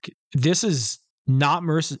Mickey Rourke, this is not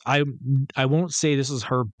Marissa. I won't say this is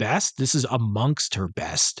her best. This is amongst her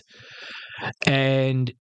best,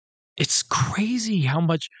 and it's crazy how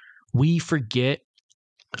much we forget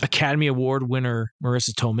Academy Award winner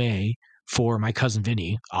Marissa Tomei for My Cousin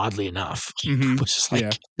Vinny. Oddly enough, which is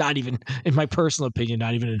not even, in my personal opinion,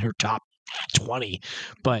 not even in her top 20,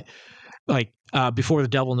 but Before the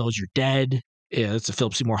Devil Knows You're Dead. Yeah, it's a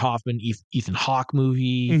Philip Seymour Hoffman, Ethan Hawke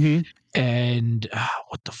movie. And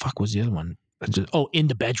what the fuck was the other one? In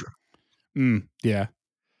the Bedroom. Yeah.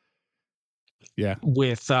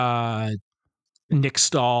 With Nick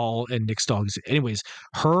Stahl and Nick Stahl. Anyways,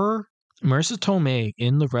 Marissa Tomei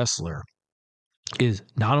in The Wrestler is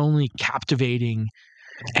not only captivating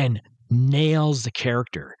and nails the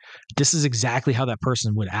character. This is exactly how that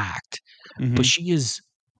person would act. But she is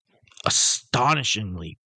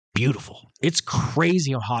astonishingly beautiful. It's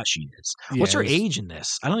crazy how hot she is. What's her age in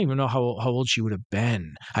this? I don't even know how old she would have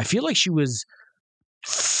been. I feel like she was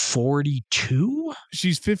 42.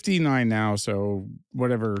 She's 59 now, so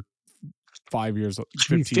whatever, 5 years,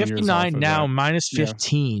 15 59 years now, minus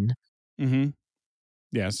 15.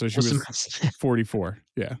 Yeah, so she was 44.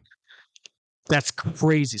 Yeah. That's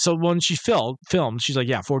crazy. So when she filmed, she's like,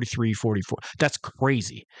 43, 44. That's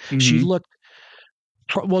crazy. She looked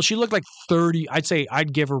like 30. I'd say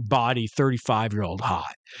I'd give her body 35-year-old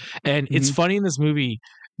hot. And it's funny in this movie,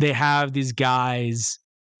 they have these guys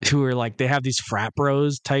who are like, they have these frat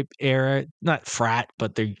bros type era, not frat,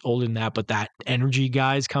 but they're older than that, but that energy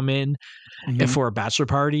guys come in for a bachelor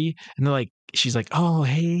party. And they're like, she's like, oh,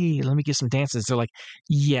 hey, let me get some dances. They're like,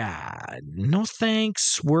 yeah, no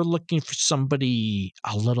thanks. We're looking for somebody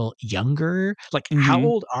a little younger. Like, how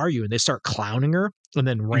old are you? And they start clowning her. And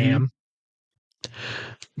then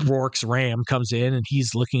Rourke's Ram comes in and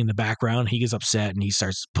he's looking in the background. He gets upset and he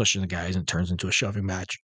starts pushing the guys and it turns into a shoving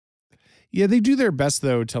match. Yeah, they do their best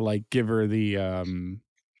though to like give her the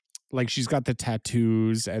she's got the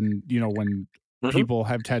tattoos, and when people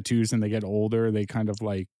have tattoos and they get older, they kind of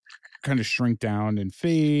shrink down and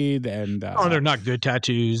fade, and they're not good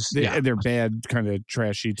tattoos. They're bad, kind of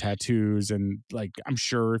trashy tattoos, and I'm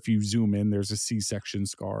sure if you zoom in, there's a C-section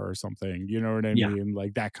scar or something. You know what I mean?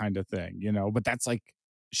 Like that kind of thing. But that's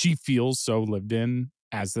she feels so lived in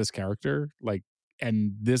as this character.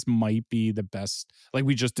 And this might be the best.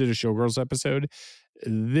 We just did a Showgirls episode.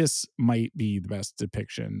 This might be the best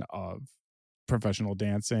depiction of professional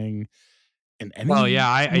dancing in any movie.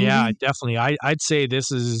 Definitely. I'd say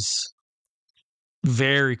this is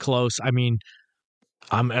very close. I mean,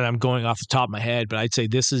 I'm going off the top of my head, but I'd say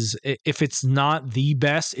this is, if it's not the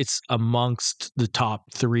best, it's amongst the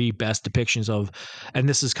top 3 best depictions of, and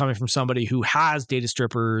this is coming from somebody who has dated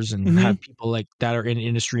strippers and have people like that are in the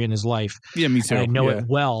industry in his life. Yeah, me too. And I know it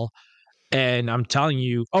well. And I'm telling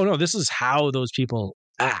you, oh no, this is how those people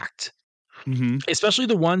act. Especially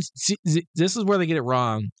the ones, this is where they get it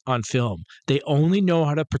wrong on film. They only know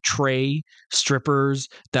how to portray strippers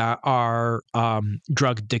that are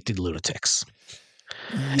drug addicted lunatics.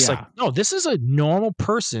 Yeah. It's like, no, this is a normal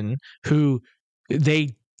person who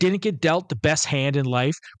they didn't get dealt the best hand in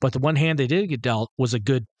life, but the one hand they did get dealt was a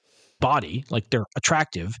good body, like they're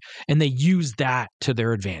attractive, and they use that to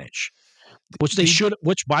their advantage, which they They should.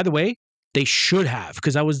 Which, by the way, they should have,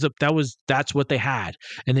 because that's what they had,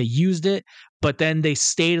 and they used it. But then they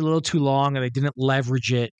stayed a little too long, and they didn't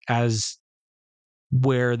leverage it as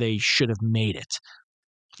where they should have made it.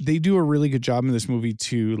 they do a really good job in this movie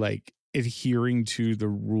to like adhering to the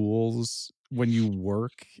rules when you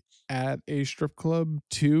work at a strip club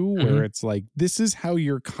too, where it's like this is how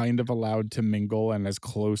you're kind of allowed to mingle and as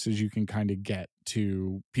close as you can kind of get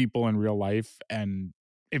to people in real life. And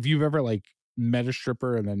if you've ever like met a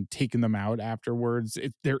stripper and then taken them out afterwards,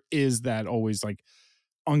 there is that always like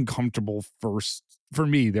uncomfortable first. For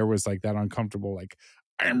me, there was like that uncomfortable like,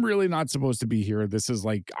 I'm really not supposed to be here. This is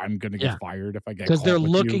like I'm gonna get Yeah. fired if I get Because they're caught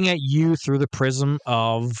with you. looking at you through the prism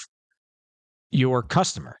of your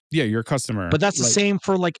customer. Yeah, your customer. But that's the Like, same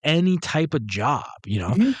for like any type of job, you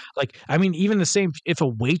know? Mhm. Like, I mean, even the same if a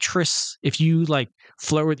waitress, if you like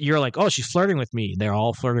flirt with, you're like, oh, she's flirting with me. They're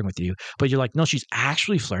all flirting with you. But you're like, no, she's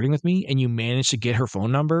actually flirting with me. And you manage to get her phone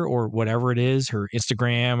number or whatever it is, her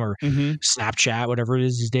Instagram or Mhm. Snapchat, whatever it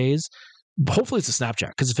is these days. Hopefully it's a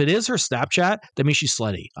Snapchat. Because if it is her Snapchat, that means she's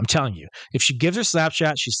slutty. I'm telling you. If she gives her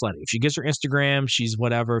Snapchat, she's slutty. If she gives her Instagram, she's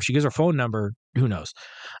whatever. If she gives her phone number, who knows?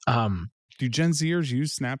 Do Gen Zers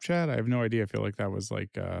use Snapchat? I have no idea. I feel like that was like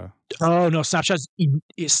Oh no,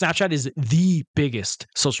 Snapchat is the biggest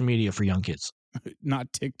social media for young kids.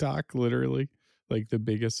 not TikTok, literally. Like the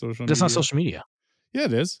biggest social That's not media. social media. Yeah,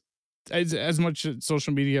 it is. As much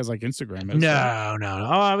social media as like Instagram is, right? No, no, no.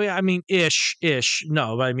 Oh, I mean, ish.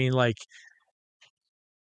 No, but I mean, like,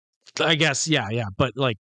 I guess, yeah. But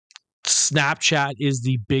like, Snapchat is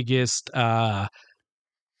the biggest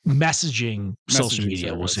messaging social Messaging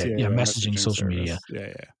media. We'll service. say, Yeah, yeah, yeah, messaging messaging social media.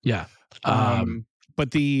 service. Yeah, yeah. Yeah.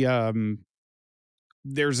 But the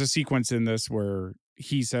there's a sequence in this where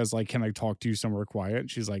he says like, "Can I talk to you somewhere quiet?" And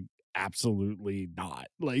she's like, "Absolutely not."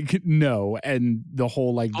 Like, no. And the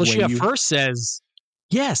whole like Well, way she at you first says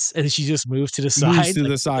yes, and then she just moves to the moves side. to Like,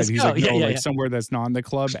 the side. let's He's go. like, Yeah, "No, yeah, like yeah. somewhere that's not in the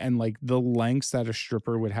club." And like the lengths that a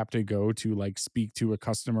stripper would have to go to like speak to a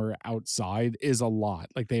customer outside is a lot.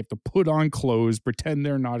 Like they have to put on clothes, pretend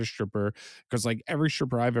they're not a stripper. Cause like every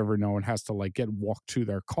stripper I've ever known has to like get walked to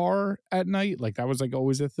their car at night. Like that was like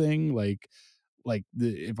always a thing. Like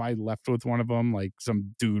if I left with one of them, like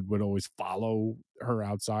some dude would always follow her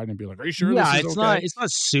outside and be like, "Are you sure this Yeah, is okay?" it's not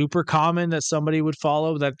super common that somebody would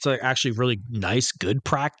follow. That's actually really nice, good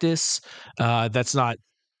practice. That's not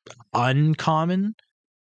uncommon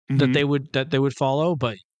that Mhm. they would follow.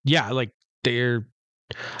 But yeah, like they're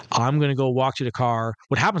I'm gonna go walk to the car.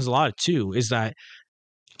 What happens a lot too is that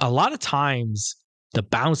a lot of times the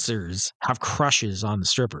bouncers have crushes on the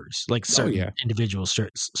strippers, like Oh certain yeah. individual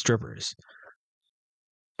strippers.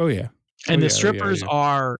 Oh yeah. Oh And the yeah. Oh yeah. strippers Yeah.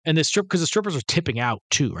 are and the strip because the strippers are tipping out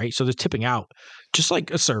too, right? So they're tipping out just like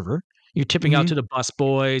a server. You're tipping out Mhm. to the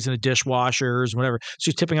busboys and the dishwashers, whatever. So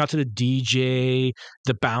you're tipping out to the DJ,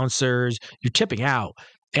 the bouncers. You're tipping out,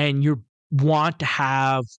 and you want to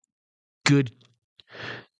have good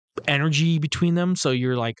energy between them. So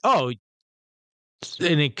you're like, oh,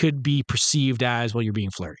 and it could be perceived as, well, you're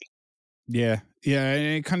being flirty. Yeah. Yeah. And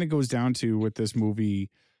it kind of goes down to with this movie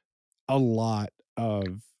a lot of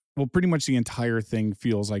well, pretty much the entire thing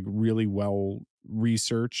feels like really well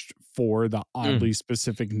researched for the Mm. oddly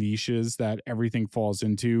specific niches that everything falls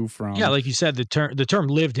into Yeah, from like you said, the term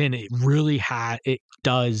lived in, it really it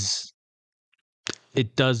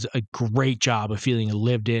does a great job of feeling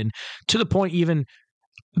lived in, to the point even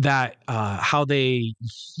that how they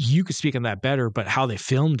you could speak on that better, but how they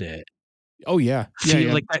filmed it. oh yeah. Yeah, Feel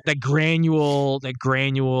yeah. like that granule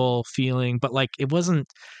feeling, but like it wasn't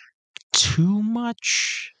too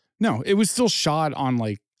much. No, it was still shot on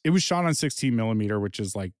like it was shot on 16 millimeter, which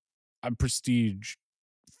is like a prestige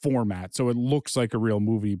format. So it looks like a real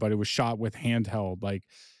movie, but it was shot with handheld. Like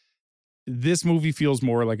this movie feels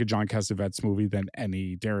more like a John Cassavetes movie than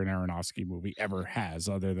any Darren Aronofsky movie ever has,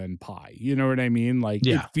 other than Pie. You know what I mean? Like it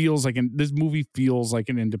Yeah. feels like this movie feels like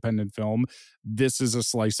an independent film. This is a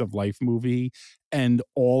slice of life movie, and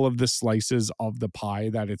all of the slices of the pie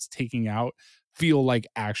that it's taking out feel like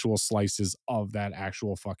actual slices of that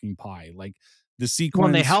actual fucking pie. Like the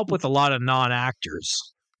When they sequence help with a lot of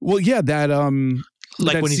non-actors, well, yeah,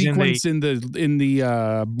 like that when he's in the sequence in the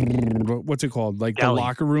what's it called? Like the deli.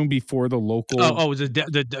 locker room before the local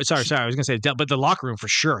Sorry, I was gonna say but the locker room for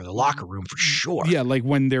sure, the locker room for sure. yeah, like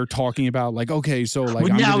when they're talking about like, okay, so like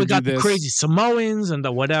Well, I'm now gonna we do got the this. crazy Samoans and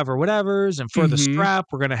the whatevers, and for the Hmm. strap,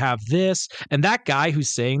 we're gonna have this. And that guy who's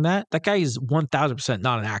saying that guy is 1000%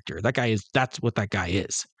 not an actor. That's what that guy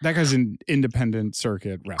is. That guy's an independent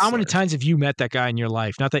circuit How many wrestler. times have you met that guy in your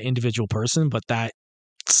life? Not that individual person, but that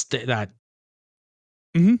that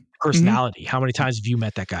Mhm. Mhm. personality. How many times have you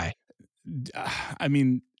met that guy? I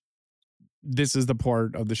mean, this is the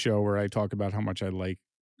part of the show where I talk about how much I like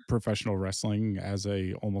professional wrestling as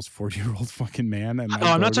a almost 40-year-old fucking man, and I Oh,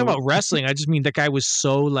 I'm go not talking to. about wrestling. I just mean that guy was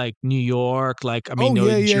so like New York, like I mean, Oh, no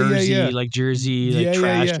yeah, yeah, yeah, yeah. Jersey, like Yeah, yeah, yeah.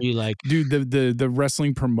 trashy, like Dude, the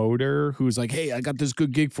wrestling promoter who's like, "Hey, I got this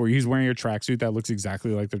good gig for you." He's wearing a tracksuit that looks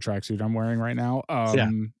exactly like the tracksuit I'm wearing right now. yeah.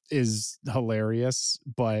 Is hilarious,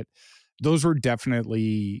 but those were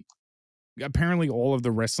definitely apparently all of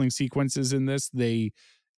the wrestling sequences in this, they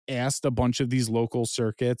asked a bunch of these local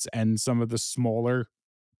circuits and some of the smaller,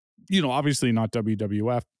 obviously not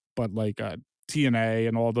WWF, but like TNA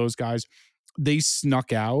and all those guys, they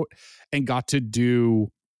snuck out and got to do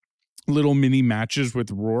little mini matches with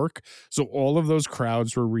Rourke. So all of those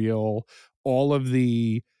crowds were real. All of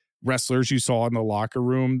the wrestlers you saw in the locker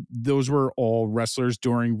room, those were all wrestlers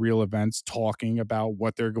during real events talking about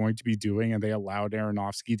what they're going to be doing. And they allowed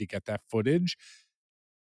Aronofsky to get that footage.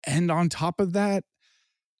 And on top of that,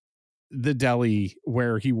 the deli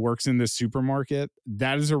where he works in this supermarket,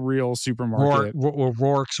 that is a real supermarket.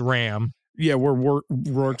 Rourke's Ram, Yeah, where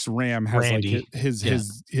Rourke's Ram has like Randy. Yeah,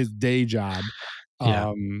 his day job. yeah.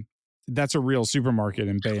 Um, that's a real supermarket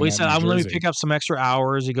in Well, he Bayonet, said, New "I'm let me Jersey. pick up some extra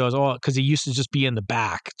hours." He goes, "Oh, because he used to just be in the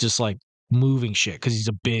back, just like moving shit, because he's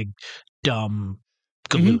a big, dumb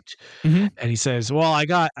Mhm, galoot." mhm, And he says, "Well, I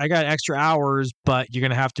got extra hours, but you're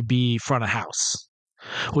gonna have to be front of house,"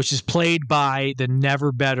 which is played by the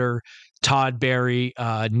never better Todd Barry,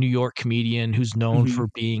 New York comedian who's known mhm, for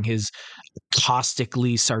being his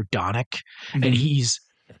caustically sardonic, and mhm. he's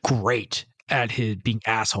great at his being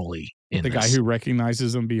assholey in The guy this. who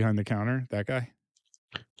recognizes him behind the counter, that guy?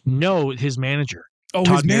 No, his manager, Oh, his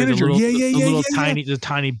Todd Barry, manager. Yeah, yeah, the yeah, little yeah,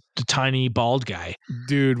 yeah. the tiny bald guy.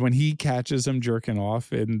 Dude, when he catches him jerking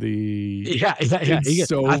off in the Yeah, yeah, yeah. it's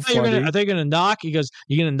so I funny. thought you're gonna knock. He goes,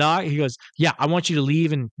 "You gonna knock?" He goes, "Yeah, I want you to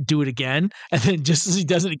leave and do it again." And then just as he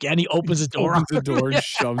does it again, he opens the door on Opens the him. door and Yeah,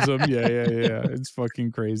 shoves him. Yeah, yeah, yeah. It's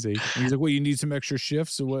fucking crazy. And he's like, "Well, you need some extra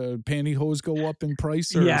shifts? So pantyhose go up in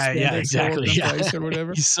price or yeah, spandex go up exactly. in Yeah, price or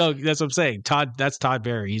whatever?" he's so. That's what I'm saying. That's Todd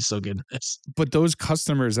Barry. He's so good at this. But those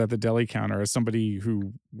customers at the deli counter, as somebody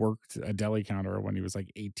who worked a deli counter when he was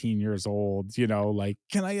like 18 years old, like,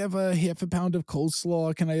 can I have a half a pound of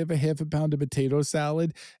coleslaw? Can I have a half a pound of potato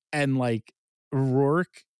salad? And like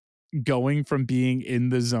Rourke going from being in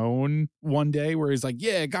the zone one day where he's like,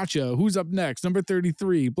 yeah, gotcha. Who's up next? Number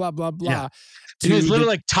 33, blah, blah, Yeah. blah. And he's To the, literally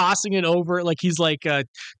like tossing it over, like he's like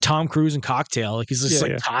Tom Cruise in Cocktail. Like he's just yeah,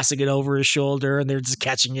 like yeah. tossing it over his shoulder, and they're just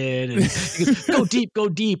catching it. And he goes, go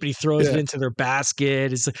deep," and he throws it Yeah. into their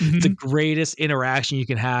basket. It's the Mhm. greatest interaction you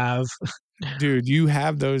can have. Dude, you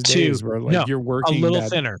have those Two, days where like no, you're a working little that.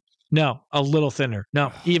 thinner. No, a little thinner.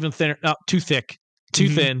 No, even thinner. No, too thick. Too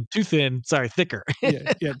Mhm. thin. Too thin. Sorry, thicker.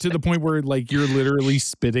 Yeah, yeah, to the point where, like, you're literally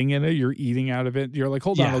spitting in it, you're eating out of it, you're like,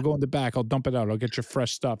 "Hold on, Yeah, I'll go in the back, I'll dump it out, I'll get you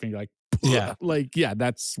fresh stuff," and you're like, yeah. like, yeah,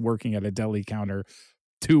 that's working at a deli counter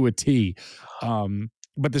to a T.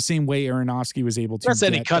 But the same way Aronofsky was able to That's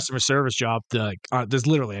any get customer service job. Like, there's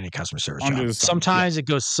literally any customer service under job. the sun. Yeah. Sometimes it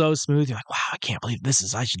goes so smooth. You're like, wow, I can't believe this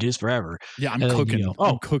is. I should do this forever. Yeah, I'm And then you go, cooking, oh,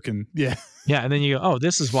 I'm cooking. Yeah. yeah. And then you go, oh,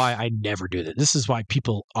 this is why I never do that. This is why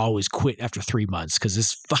people always quit after 3 months because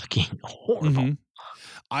it's fucking horrible. Mhm.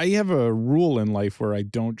 I have a rule in life where I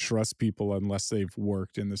don't trust people unless they've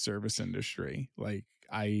worked in the service industry. Like,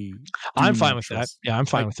 I I'm do fine not with that. trust. Yeah, I'm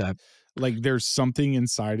fine Like with that. there's something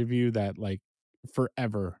inside of you that like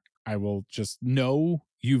forever I will just know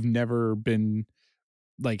you've never been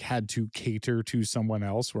like had to cater to someone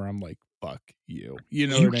else where I'm like, fuck you. You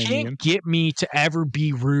know You what I can't mean? get me to ever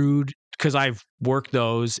be rude because I've worked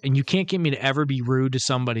those, and you can't get me to ever be rude to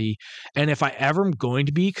somebody. And if I ever am going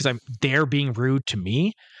to be, because they're being rude to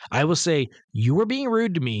me, I will say, "You are being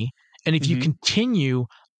rude to me, and if you Hmm. continue,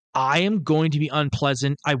 I am going to be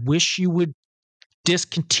unpleasant. I wish you would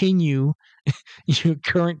discontinue your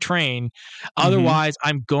current train. Hmm. Otherwise,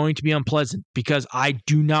 I'm going to be unpleasant because I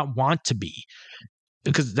do not want to be."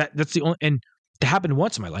 Because that's the only, and it happened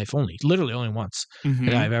once in my life only, literally only once that Hmm.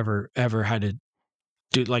 I've ever had to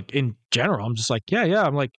do, like, in general. I'm just like, yeah, yeah.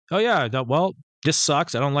 I'm like, oh yeah, well, this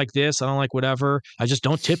sucks. I don't like this. I don't like whatever. I just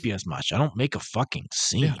don't tip you as much. I don't make a fucking Yeah,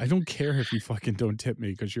 scene. I don't care if you fucking don't tip me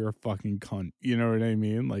because you're a fucking cunt. You know what I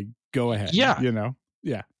mean? Like, go ahead. Yeah.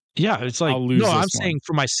 Yeah, Yeah. It's like, I'll no, lose I'm this one. saying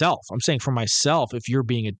for myself. I'm saying for myself, if you're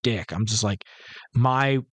being a dick, I'm just like,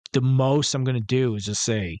 my, the most I'm going to do is just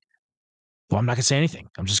say, well, I'm not going to say anything.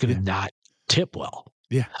 I'm just going Yeah, to not tip well.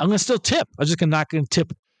 yeah, I'm going to still tip. I'm just not going to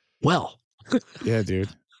tip well. yeah, dude.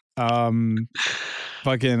 Um,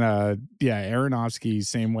 Fucking yeah, Aronofsky,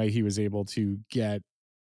 same way he was able to get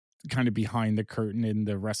kind of behind the curtain in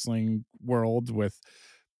the wrestling world with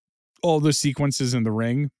all the sequences in the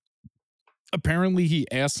ring. Apparently, he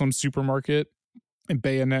asked some supermarket in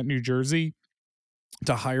Bayonet, New Jersey,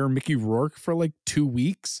 to hire Mickey Rourke for like 2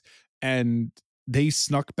 weeks, and they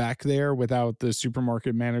snuck back there without the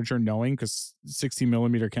supermarket manager knowing, because 60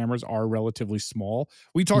 millimeter cameras are relatively small.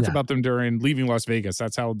 We talked about them during Leaving Las Vegas.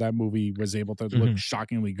 That's how that movie was able to look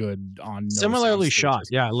shockingly good on similarly shot.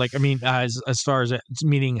 Yeah, like I mean, as far as it's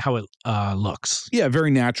meaning how it looks. Yeah,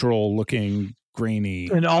 very natural looking, grainy,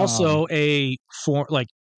 and also a form like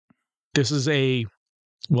this is a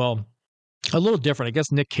little different. I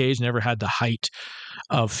guess Nick Cage never had the height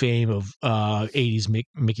of fame of 80s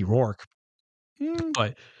Mickey Rourke,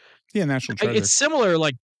 but yeah, national treasure. It's similar.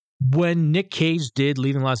 Like when Nick Cage did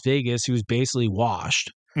Leaving Las Vegas, he was basically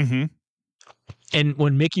washed. Mm-hmm. And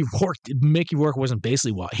when Mickey Rourke wasn't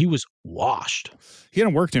basically washed. He was washed. He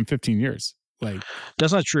hadn't worked in 15 years. Like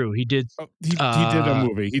that's not true. He did. He did a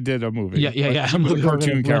movie. He did a movie. Yeah. He was a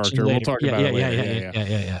cartoon character. We'll talk about it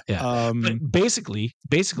later. Yeah. But basically,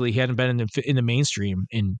 he hadn't been in the mainstream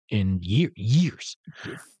in years.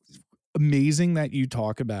 Amazing that you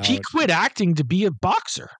talk about. He quit acting to be a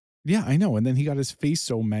boxer. Yeah, I know. And then he got his face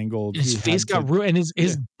so mangled. His face got ruined, and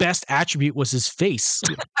his best attribute was his face.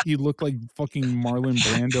 He looked like fucking Marlon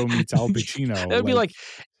Brando meets Al Pacino. That'd be like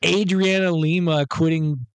Adriana Lima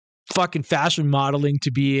quitting fucking fashion modeling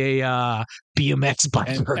to be a BMX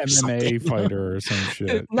biker, MMA fighter or some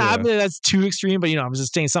shit. I mean that's too extreme, but I'm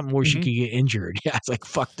just saying something where she could get injured. Yeah, it's like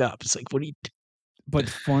fucked up. It's like, what do you? But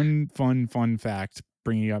fun fact.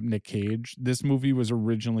 Bringing up Nick Cage, this movie was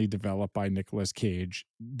originally developed by Nicolas Cage.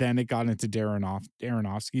 Then it got into Darren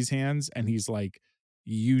Aronofsky's hands, and he's like,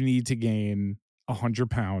 "You need to gain 100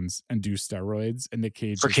 pounds and do steroids." And Nick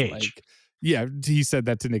Cage is like, "Yeah." He said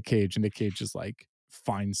that to Nick Cage, and Nick Cage is like,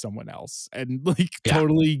 "Find someone else," and like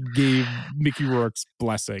totally gave Mickey Rourke's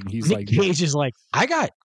blessing. He's Nick Cage is like, I got,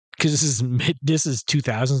 because this is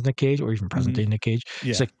 2000s Nick Cage or even present day Nick Cage. Yeah.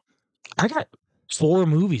 It's like, I got 4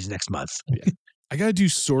 movies next month. Yeah. I gotta do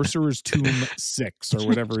Sorcerer's Tomb 6 or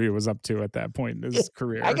whatever he was up to at that point in his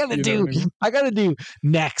career. I gotta do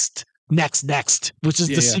Next, which is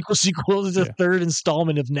the sequel to the third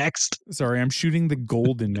installment of Next. Sorry, I'm shooting The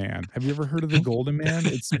Golden Man. Have you ever heard of The Golden Man?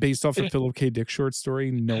 It's based off a Philip K. Dick short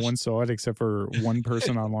story. No one saw it except for one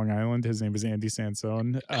person on Long Island. His name is Andy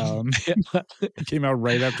Sansone. It came out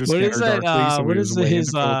right after Scanner Darkly. So what is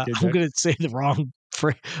his? I'm gonna say the wrong.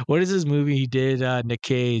 What is his movie he did? Nick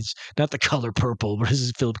Cage, not The Color Purple. What is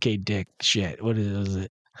his Philip K. Dick shit? What is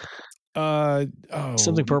it?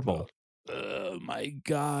 Something purple. Oh my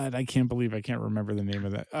god, I can't believe I can't remember the name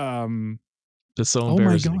of that. That's so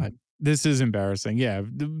embarrassing. Oh my god, this is embarrassing. Yeah,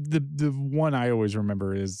 the one I always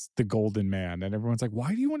remember is The Golden Man, and everyone's like,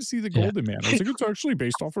 "Why do you want to see The Golden Man?" I was like, "It's actually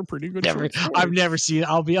based off a pretty good." I've never seen.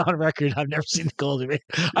 I'll be on record. I've never seen The Golden Man.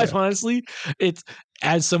 I've honestly, it's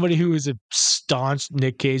as somebody who is a staunch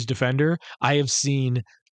Nick Cage defender, I have seen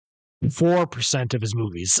 4% of his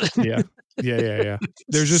movies. Yeah.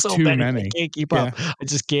 There's just too many. I can't keep up. I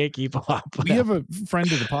just can't keep up. We have a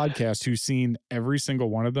friend of the podcast who's seen every single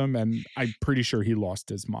one of them, and I'm pretty sure he lost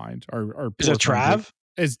his mind. Our is it Trav?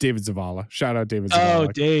 It's David Zavala. Shout out David Zavala. Oh,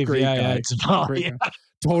 Dave. Great guy. Zavala.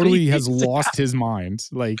 Totally has lost his mind.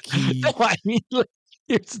 Like he. No, I mean, look,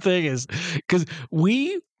 here's the thing: is because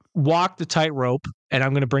we walk the tightrope, and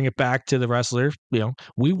I'm going to bring it back to the wrestler.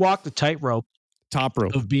 We walk the tightrope. Top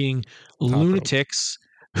rope of being lunatics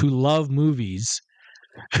who love movies,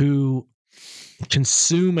 who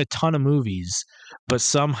consume a ton of movies, but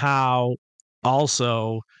somehow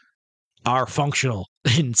also are functional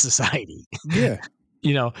in society. Yeah.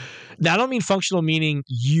 Now I don't mean functional meaning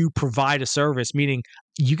you provide a service, meaning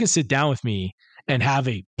you can sit down with me and have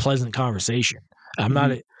a pleasant conversation.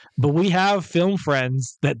 But we have film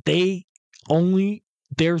friends that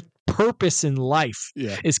their purpose in life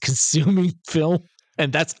is consuming film,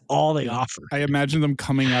 and that's all they offer. I imagine them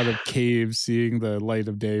coming out of caves, seeing the light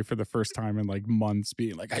of day for the first time in like months,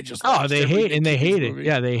 being like, "I just they hate it.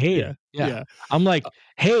 Yeah, they hate it. Yeah. I'm like,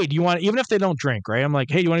 hey, do you want, even if they don't drink, right? I'm like,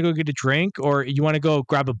 hey, you want to go get a drink, or you want to go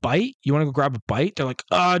grab a bite? They're like,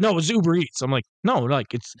 no, it's Uber Eats. I'm like, no,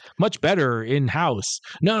 like it's much better in house.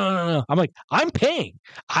 No. I'm like, I'm paying.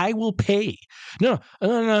 I will pay. No.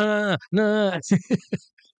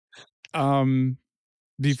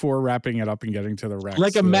 Before wrapping it up and getting to the Rex,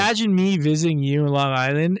 like imagine me visiting you in Long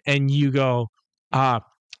Island, and you go, the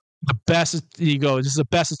best. You go, this is the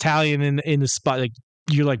best Italian in the spot. Like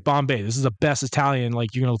you're like, Bombay, this is the best Italian.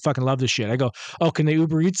 Like, you're gonna fucking love this shit. I go, oh, can they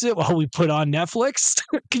Uber Eats it while we put on Netflix?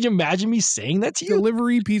 Can you imagine me saying that to you?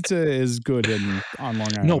 Delivery pizza is good on Long No,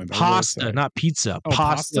 Island, I will pasta, say. not pizza. Oh,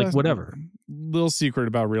 Pasta, like pasta? whatever. Little secret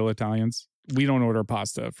about real Italians. We don't order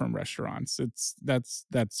pasta from restaurants. That's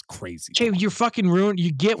crazy Jay, talk. you're fucking ruined.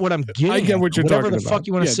 You get what I'm I getting get at. what you're Whatever talking the fuck about.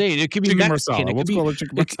 you want to Yeah, say. It could be chicken Mexican. marsala. It could Let's be call it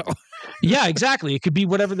chicken marsala. yeah, exactly. It could be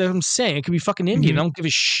whatever that I'm saying. It could be fucking Indian. I don't give a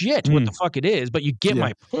shit what the fuck it is, but you get Yeah.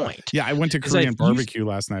 my point. Yeah, I went to It's like, Korean barbecue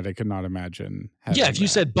last night. I could not imagine having if you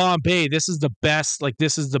that. said Bombay, this is the best, like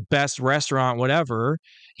this is the best restaurant, whatever,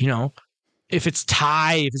 you know, if it's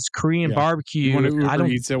Thai, if it's Korean Yeah. You want barbecue, to I Uber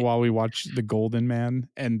don't. Eats it while we watch The Golden Man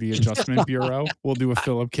and The Adjustment Bureau? We'll do a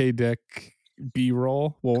Philip K. Dick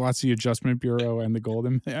B-roll. We'll watch The Adjustment Bureau and The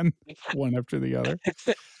Golden Man one after the other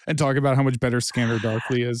and talk about how much better Scanner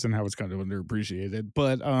Darkly is and how it's kind of underappreciated.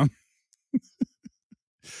 But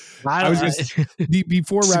I was just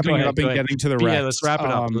before wrapping it up and getting to the Rex. Yeah, let's wrap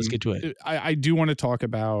it up. Let's get to it. I do want to talk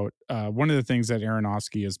about one of the things that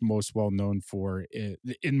Aronofsky is most well known for,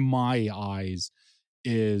 in my eyes,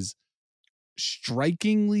 is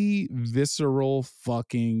strikingly visceral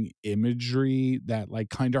fucking imagery that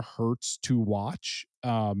like kind of hurts to watch.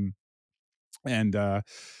 And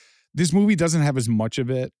this movie doesn't have as much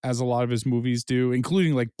of it as a lot of his movies do,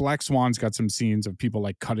 including like Black Swan's got some scenes of people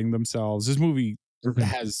like cutting themselves. This movie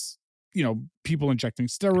has, people injecting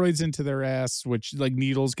steroids into their ass, which like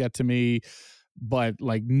needles get to me, but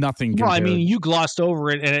like nothing Well, I compared. mean, you glossed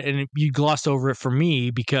over it, and you glossed over it for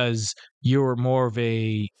me because you're more of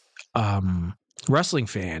a wrestling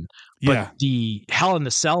fan. But Yeah. the Hell in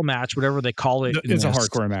the Cell match, whatever they call it, It's a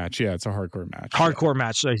hardcore match. Yeah, it's a hardcore match. Hardcore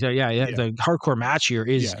match. Yeah, the hardcore match here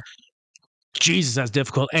is Jesus, that's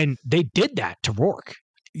difficult. And they did that to Rourke.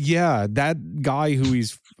 Yeah, that guy who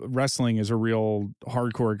he's wrestling is a real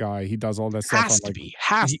hardcore guy. He does all that stuff. Has to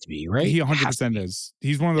be, right? He 100% is.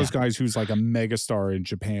 He's one of those guys who's like a megastar in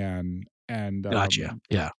Japan. And gotcha.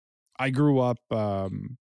 Yeah, I grew up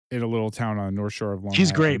in a little town on the North Shore of Long Island.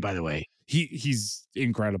 He's great, by the way. He's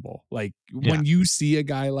incredible. Like when you see a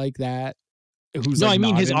guy like that, who's I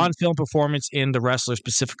mean his on-film performance in The Wrestler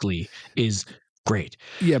specifically is great.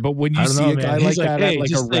 Yeah, but when you see a guy like that at like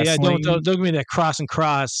a wrestling, don't give me that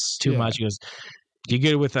cross too much. He goes, "You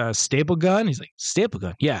get it with a staple gun?" He's like, "Staple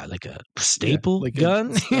gun? Yeah, like a staple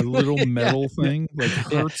gun, a little metal thing, like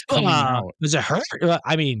hurts coming out. Does it hurt?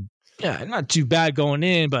 I mean, yeah, not too bad going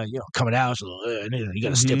in, but coming out, you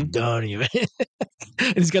got a staple gun, and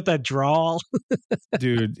he's got that drawl,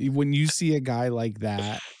 dude. When you see a guy like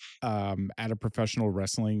that at a professional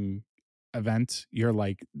wrestling event, you're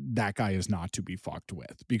like, that guy is not to be fucked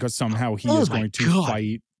with, because somehow he is going to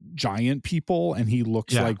fight giant people and he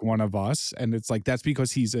looks like one of us, and it's like that's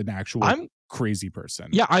because he's an actual crazy person.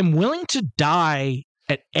 Yeah, I'm willing to die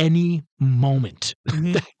at any moment.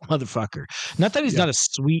 That motherfucker. Not that he's not a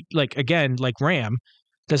sweet, like again, like Ram.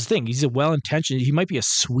 That's the thing. He's a well-intentioned. He might be a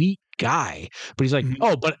sweet guy, but he's like,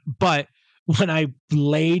 oh, but when I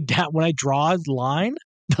laid down, when I draw a line,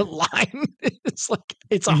 the line it's like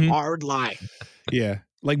it's a hard line. Yeah,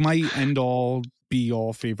 like my end all be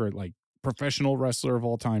all favorite like professional wrestler of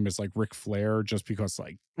all time is like Ric Flair, just because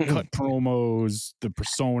like cut promos, the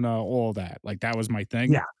persona, all that. Like that was my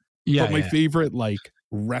thing. Yeah. But my favorite like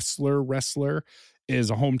wrestler is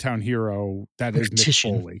a hometown hero that is Mick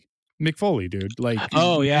Foley. Mick Foley, dude. Like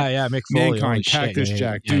Mick Foley, Mankind, Cactus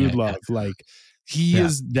Jack, Dude Love, like he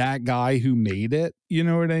is that guy who made it. You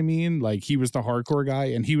know what I mean? Like he was the hardcore guy,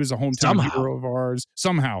 and he was a hometown hero of ours.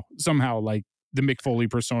 Somehow, like the Mick Foley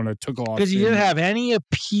persona took off because he didn't have any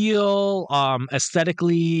appeal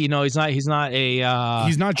aesthetically. He's not a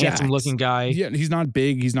he's not handsome looking guy. Yeah, he's not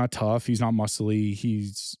big. He's not tough. He's not muscly.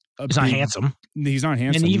 He's not handsome. He's not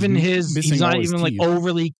handsome. And even he's not even like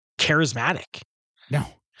overly charismatic. No.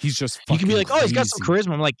 He's just you can be like, crazy. He's got some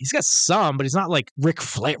charisma. I'm like, he's got some, but he's not like Ric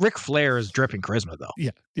Flair. Ric Flair is dripping charisma, though.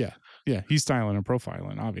 Yeah. He's styling and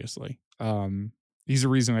profiling, obviously. He's the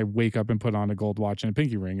reason I wake up and put on a gold watch and a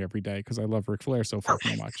pinky ring every day, because I love Ric Flair so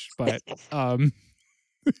fucking much. But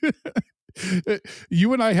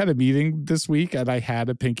you and I had a meeting this week, and I had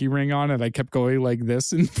a pinky ring on, and I kept going like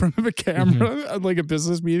this in front of a camera at like a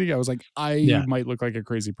business meeting. I was like, I might look like a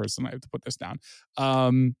crazy person. I have to put this down.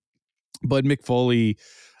 But Mick Foley,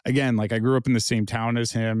 again, like I grew up in the same town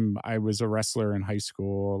as him. I was a wrestler in high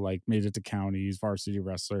school, like made it to counties, varsity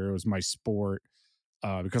wrestler. It was my sport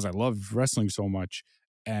because I loved wrestling so much.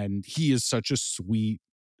 And he is such a sweet,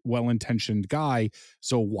 well-intentioned guy.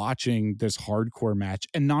 So watching this hardcore match,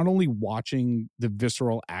 and not only watching the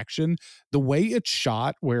visceral action, the way it's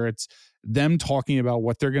shot, where it's them talking about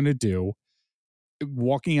what they're going to do,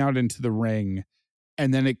 walking out into the ring,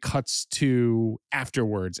 and then it cuts to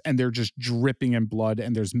afterwards, and they're just dripping in blood,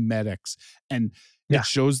 and there's medics, and Yeah. it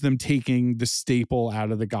shows them taking the staple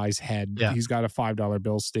out of the guy's head. Yeah. He's got a $5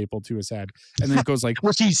 bill stapled to his head, and then it goes like,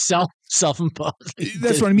 Which he's self-imposed.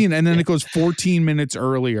 that's what I mean. And then it goes 14 minutes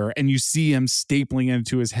earlier, and you see him stapling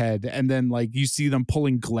into his head, and then like you see them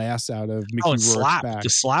pulling glass out of Mickey Rourke's back. The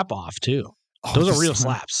slap off too. Oh, Those are real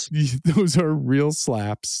slaps. Those are real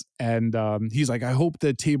slaps. And he's like, I hope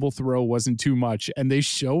the table throw wasn't too much. And they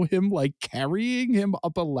show him like carrying him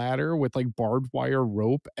up a ladder with like barbed wire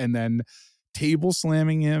rope, and then table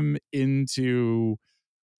slamming him into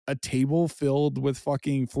a table filled with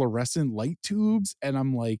fucking fluorescent light tubes. And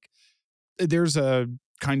I'm like, there's a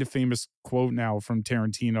kind of famous quote now from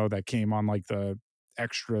Tarantino that came on like the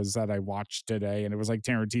extras that I watched today. And it was like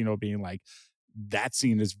Tarantino being like, that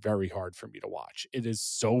scene is very hard for me to watch. It is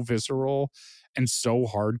so visceral and so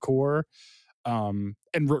hardcore. And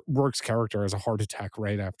Rourke's character has a heart attack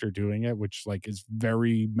right after doing it, which like is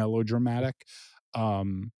very melodramatic.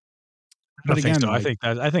 But again, I think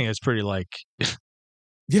it's pretty like,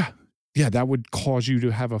 yeah, that would cause you to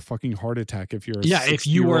have a fucking heart attack if you're if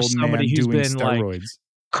you were somebody who's been steroids. Like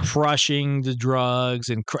crushing the drugs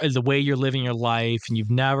and the way you're living your life, and you've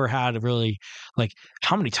never had a really like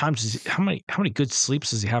how many good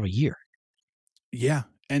sleeps does he have a year? Yeah.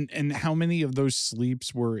 And how many of those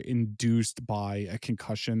sleeps were induced by a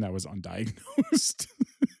concussion that was undiagnosed?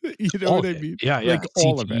 You know what I mean? Yeah, like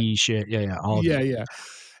all of it. Shit. Yeah, all of it. Yeah.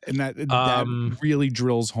 And that really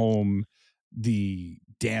drills home the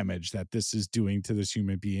damage that this is doing to this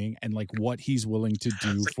human being, and like what he's willing to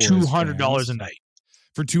do for $200 a night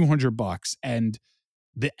for $200. And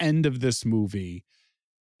the end of this movie,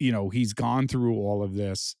 you know, he's gone through all of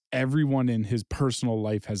this. Everyone in his personal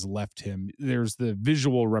life has left him. There's the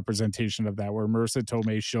visual representation of that where Marissa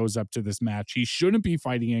Tomei shows up to this match he shouldn't be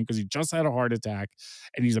fighting in because he just had a heart attack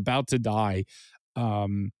and he's about to die.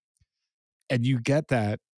 And you get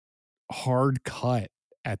that hard cut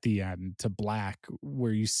at the end to black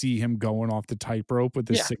where you see him going off the tightrope with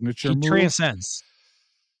his signature move. Transcends.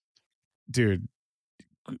 Dude,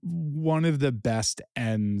 one of the best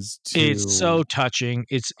ends to... It's so touching.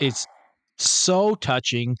 It's so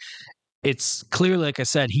touching. It's clear, like I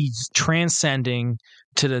said, he's transcending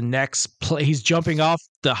to the next play. He's jumping off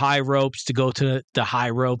the high ropes to go to the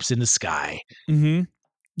high ropes in the sky. Mm-hmm.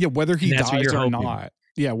 Yeah, whether he dies or not.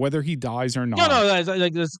 Yeah, whether he dies or not. No,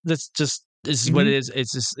 like that's just this is what it is.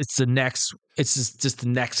 It's the next the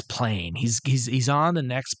next plane. He's on the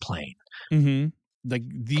next plane. Mm-hmm. Like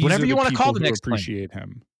these whatever you want to call the next appreciate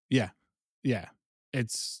plane. Him. Yeah.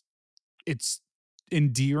 It's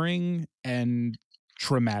endearing and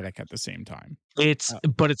traumatic at the same time.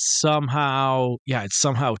 But it's somehow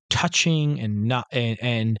touching and not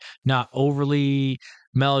overly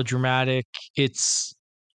melodramatic. It's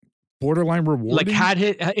borderline rewarding. Like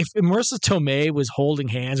if Marissa Tomei was holding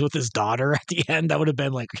hands with his daughter at the end, that would have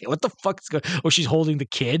been like, okay, what the fuck is going? Or she's holding the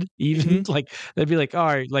kid, even like that'd be like, all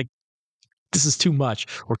right, like this is too much.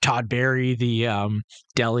 Or Todd Berry, the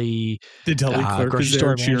deli clerk, grocery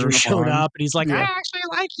store manager, showed up, and he's like, I actually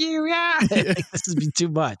like you, like, this has been too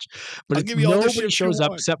much. But nobody shows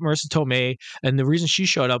up except Marissa Tomei, and the reason she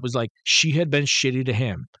showed up was like she had been shitty to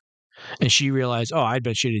him, and she realized, oh, I'd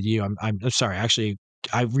been shitty to you. I'm sorry, actually.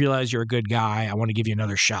 I realize you're a good guy. I want to give you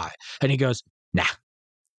another shot. And he goes, nah,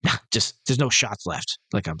 just there's no shots left.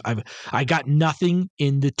 Like I got nothing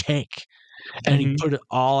in the tank. And he put it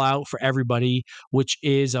all out for everybody, which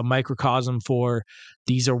is a microcosm for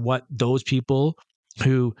these are what those people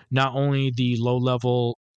who not only the low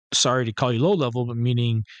level, sorry to call you low level, but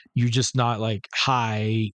meaning you're just not like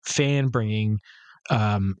high fan bringing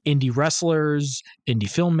indie wrestlers, indie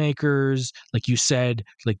filmmakers, like you said,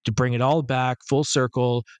 like to bring it all back full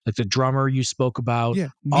circle, like the drummer you spoke about,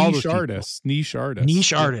 niche artists, niche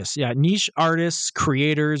artists,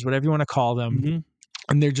 creators, whatever you want to call them,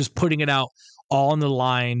 and they're just putting it out all on the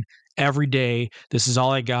line every day. This is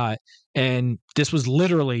all I got, and this was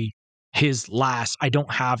literally his last. I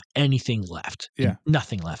don't have anything left.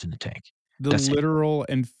 Nothing left in the tank. That's literal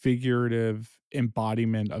and figurative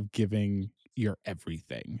embodiment of giving your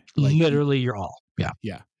everything, like literally your all.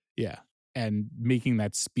 Yeah. And making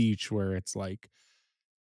that speech where it's like,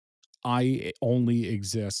 I only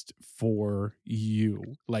exist for you,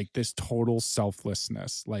 like this total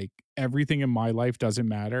selflessness, like everything in my life doesn't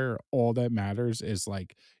matter. All that matters is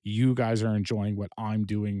like you guys are enjoying what I'm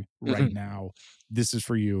doing right now. This is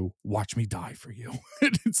for you. Watch me die for you.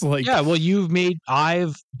 It's like, yeah, well,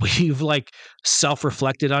 we've like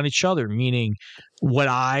self-reflected on each other, meaning what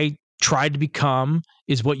I tried to become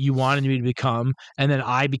is what you wanted me to become, and then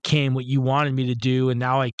I became what you wanted me to do, and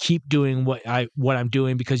now I keep doing what I'm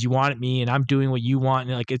doing because you wanted me, and I'm doing what you want,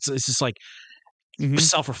 and like it's just like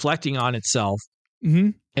self-reflecting on itself.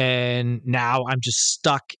 And now I'm just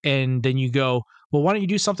stuck. And then you go, well, why don't you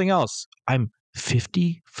do something else? I'm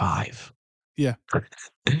 55. Yeah.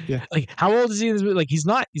 Yeah. Like, how old is he in this movie? Like, he's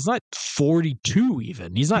not 42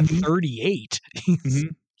 even. He's not 38. He's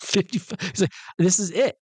 55. He's like, this is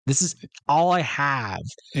it. This is all I have.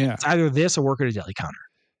 Yeah. It's either this or work at a deli counter.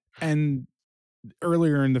 And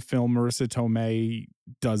earlier in the film, Marissa Tomei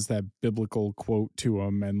does that biblical quote to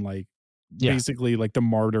him, and like basically like the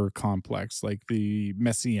martyr complex, like the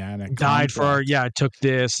messianic died complex. for took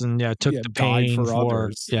this and took the pain died for for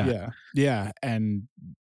others. Yeah. And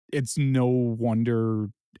it's no wonder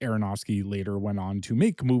Aronofsky later went on to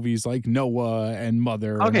make movies like Noah and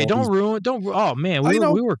Mother. Okay, and don't ruin. Don't. Oh man, we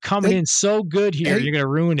were coming in so good here. Hey, you're gonna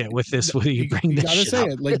ruin it with this. When you bring this gotta shit say up.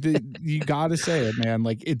 it. Like you gotta say it, man.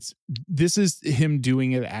 Like this is him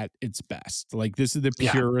doing it at its best. Like this is the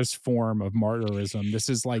purest form of martyrism. This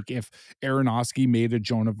is like if Aronofsky made a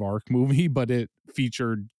Joan of Arc movie, but it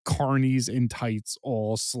featured carnies in tights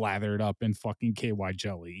all slathered up in fucking KY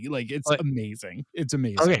jelly. Like it's amazing. It's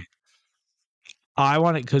amazing. Okay. I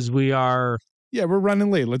want it because we are. Yeah, we're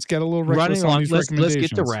running late. Let's get a little reckless on these recommendations.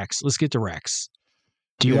 Let's get to Rex. Let's get to Rex.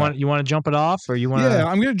 Do you want to jump it off, or you want? Yeah,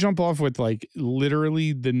 I'm gonna jump off with like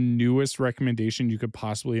literally the newest recommendation you could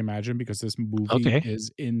possibly imagine, because this movie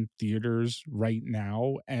is in theaters right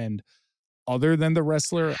now. And other than The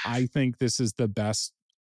Wrestler, I think this is the best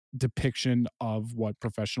depiction of what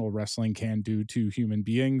professional wrestling can do to human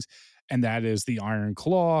beings, and that is The Iron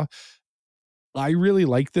Claw. I really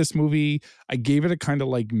like this movie. I gave it a kind of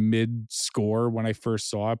like mid score when I first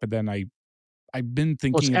saw it, but then I've been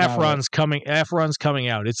thinking about Efron's coming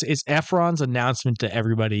out. It's Efron's announcement to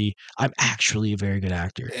everybody. I'm actually a very good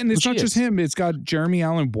actor, and it's not just him. It's got Jeremy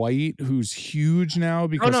Allen White, who's huge now.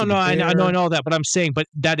 Because no, I know that, but I'm saying, but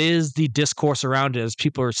that is the discourse around it, as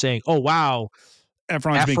people are saying, "Oh wow,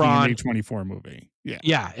 Efron's making an A24 movie."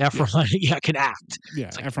 Yeah, Efron, can act. Yeah,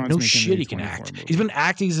 like, Efron's no making shit, he can act. Movie. He's been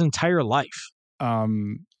acting his entire life.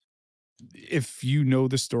 If you know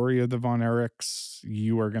the story of the Von Erichs,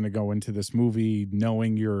 you are going to go into this movie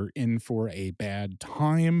knowing you're in for a bad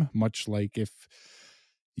time, much like if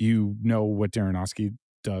you know what Darrenowski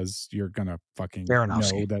does, you're going to fucking know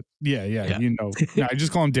that. Yeah. You know, no, I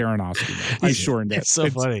just call him Darrenowski. I shortened it. It's so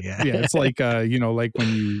funny. Yeah. It's like, like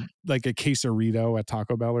when you like a quesarito at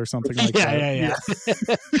Taco Bell or something like that. Yeah.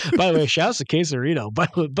 By the way, shouts to quesarito.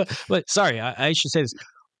 But sorry, I should say this.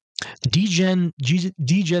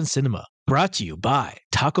 DGen Cinema, brought to you by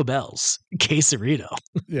Taco Bell's Quesarito.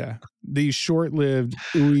 Yeah. The short-lived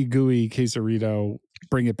ooey gooey quesarito,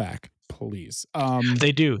 bring it back, please.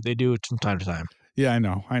 They do it from time to time. Yeah, I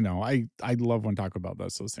know. I love when Taco Bell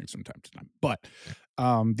does those things from time to time. But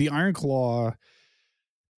the Iron Claw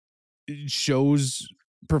shows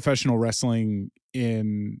professional wrestling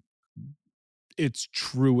in its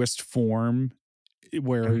truest form,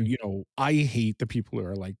 where I hate the people who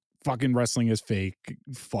are like, fucking wrestling is fake,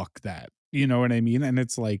 fuck that, you know what I mean? And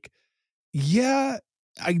it's like, yeah,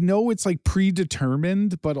 I know it's like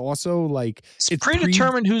predetermined, but also like it's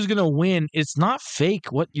predetermined who's gonna win. It's not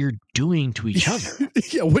fake what you're doing to each other.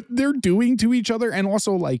 Yeah, what they're doing to each other. And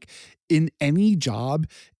also, like, in any job,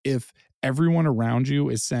 if everyone around you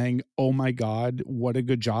is saying, oh my God, what a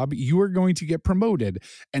good job, you are going to get promoted,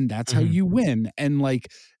 and that's how you win. And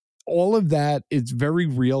like, all of that, it's very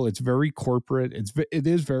real, it's very corporate, it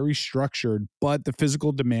is very structured, but the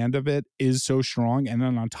physical demand of it is so strong. And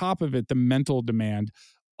then on top of it, the mental demand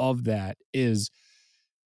of that is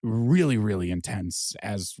really, really intense,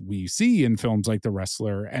 as we see in films like The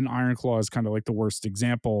Wrestler. And Iron Claw is kind of like the worst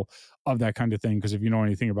example of that kind of thing, because if you know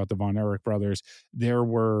anything about the Von Erich brothers, there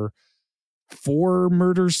were 4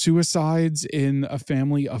 murder-suicides in a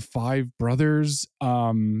family of 5 brothers,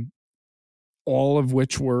 all of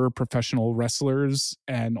which were professional wrestlers,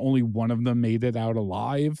 and only one of them made it out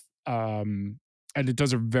alive. And it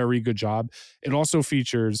does a very good job. It also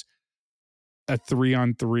features a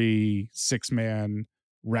 3-on-3 6-man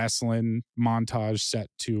wrestling montage set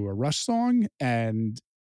to a Rush song, and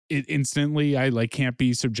it instantly, I like can't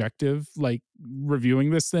be subjective like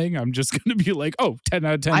reviewing this thing. I'm just gonna be like, oh, 10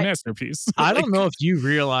 out of 10 masterpiece. I don't know if you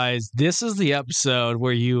realize this is the episode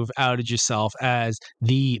where you've outed yourself as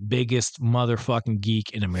the biggest motherfucking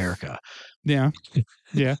geek in America. Yeah.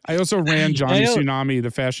 I also ran Johnny Armani,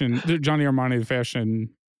 the fashion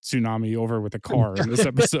tsunami over with a car in this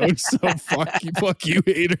episode. So fuck you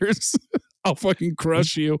haters. I'll fucking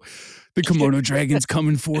crush you. The Komodo dragon's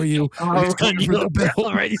coming for you. I'll It's run time you for the over. belt.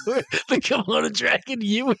 I'll run you over. The Komodo dragon,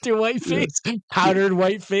 you with your white Yeah. face, powdered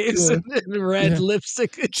white face, Yeah. and red Yeah.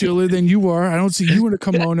 lipstick. Chiller than you are. I don't see you in a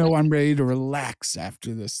kimono. I'm ready to relax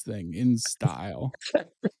after this thing in style.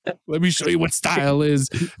 Let me show you what style is,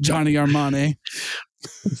 Johnny Armani.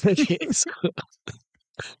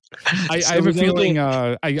 I have a feeling.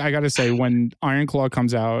 I gotta say, when Iron Claw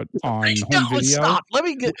comes out on home video, stop. Let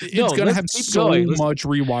me get. it's gonna have keep so going. much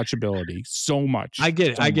rewatchability. So much. I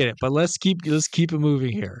get it. So I get it. much. But let's keep it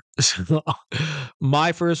moving here. So,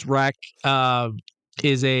 my first rec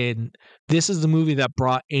is this is the movie that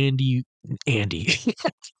brought Andy.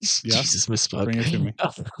 Jesus, misspoke. Bring it to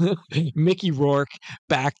me. Mickey Rourke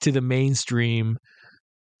back to the mainstream.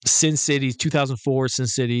 Sin City, 2004 Sin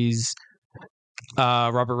Cities,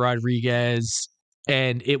 Robert Rodriguez.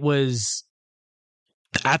 And it was,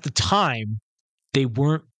 at the time, they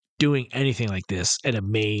weren't doing anything like this at a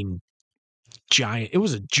main giant. It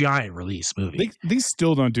was a giant release movie. They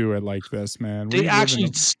still don't do it like this, man. They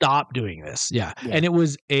actually stopped doing this. Yeah. And it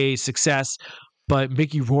was a success, but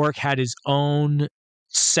Mickey Rourke had his own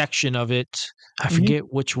section of it. I forget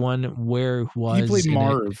which one, where it was. He played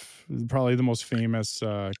Marv, probably the most famous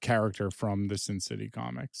character from the Sin City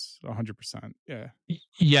comics. 100%. Yeah.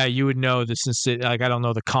 Yeah, you would know the Sin City. Like, I don't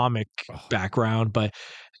know the comic background, but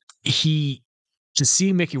to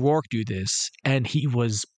see Mickey Rourke do this, and it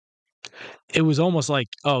was almost like,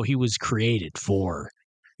 he was created for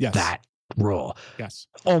that role. Yes.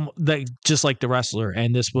 Just like the wrestler.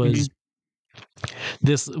 And this was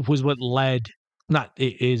what led, not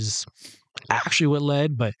it is actually what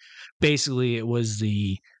led, but basically it was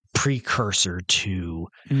the precursor to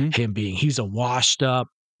him being, he's a washed up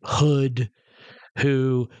hood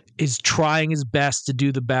who is trying his best to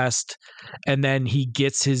do the best, and then he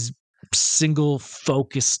gets his single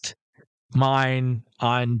focused mind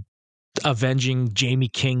on avenging Jamie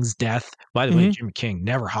King's death. By the way, Jamie King,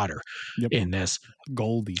 never hotter in this.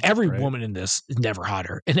 Goldie. Every woman in this is never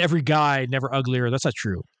hotter, and every guy never uglier. That's not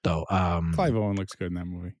true, though. Clive Owen looks good in that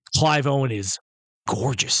movie. Clive Owen is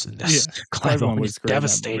gorgeous in this. Yeah, Clive Owen is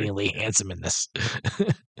devastatingly handsome in this.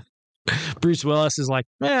 Bruce Willis is like,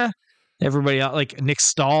 everybody else, like Nick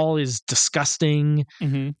Stahl is disgusting.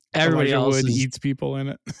 Everybody Elijah else Wood eats people in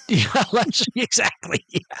it. Yeah, exactly.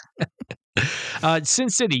 Yeah. Sin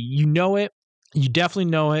City, you know it. You definitely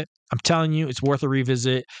know it. I'm telling you, it's worth a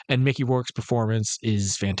revisit. And Mickey Rourke's performance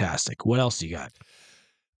is fantastic. What else do you got?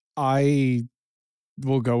 I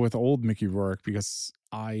will go with old Mickey Rourke because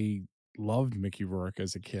I loved Mickey Rourke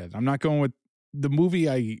as a kid. I'm not going with the movie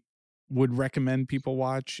I would recommend people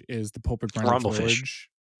watch is the Pope of Greenwich Village.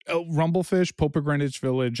 Oh, Rumblefish, Pope of Greenwich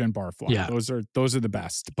Village, and Barfly. Yeah. Those are the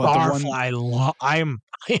best. But Barfly, I am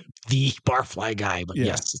the Barfly guy, but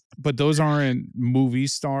yes. But those aren't movie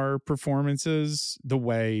star performances the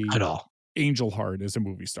way at all. Angel Heart is a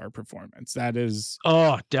movie star performance. That is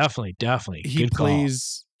definitely. He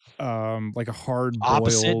plays like a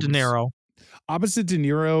hard-boiled opposite De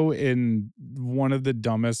Niro in one of the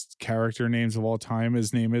dumbest character names of all time.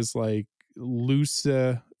 His name is like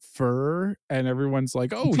Lucifer, and everyone's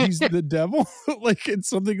like, "Oh, he's the devil!" Like it's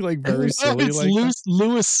something like very silly. It's like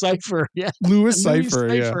Louis Cypher, yeah, Louis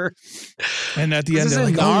Cypher, yeah. And at the end, they're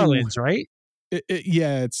like, New Orleans, right?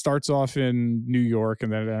 It starts off in New York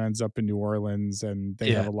and then it ends up in New Orleans, and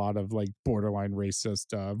they have a lot of like borderline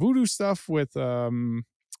racist voodoo stuff with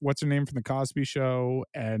what's her name from the Cosby Show,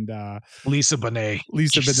 and Lisa Bonet.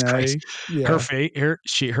 Yeah.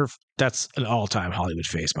 That's an all-time Hollywood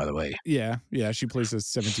face, by the way. Yeah, she plays a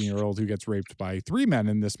 17-year-old who gets raped by 3 men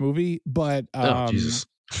in this movie. But Jesus.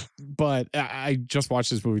 But I just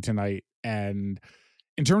watched this movie tonight, and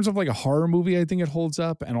in terms of like a horror movie, I think it holds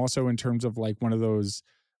up, and also in terms of like one of those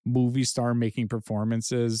movie star making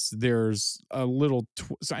performances, there's a little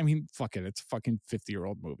I mean, fuck it, it's a fucking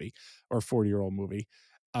 50-year-old movie or 40-year-old movie.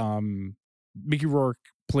 Mickey Rourke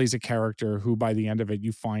plays a character who by the end of it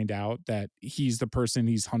you find out that he's the person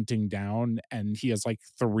he's hunting down, and he has like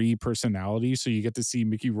 3 personalities, so you get to see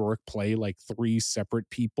Mickey Rourke play like 3 separate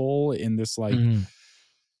people in this like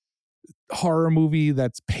horror movie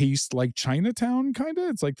that's paced like Chinatown kind of.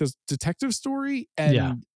 It's like this detective story,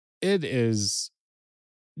 and it is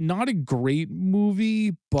not a great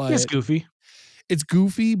movie, but it's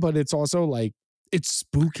goofy, but it's also like it's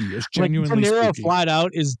spooky. It's genuinely like De Niro spooky. Flat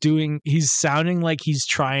out he's sounding like he's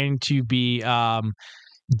trying to be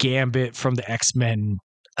Gambit from the X-Men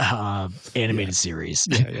animated series.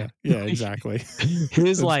 Yeah, exactly.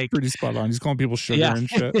 His That's like, pretty spot on. He's calling people sugar yeah, and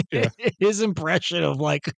shit. Yeah, his impression of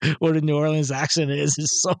like what a New Orleans accent is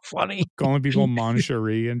so funny. calling people Mon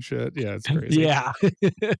Cherie and shit. Yeah, it's crazy. Yeah.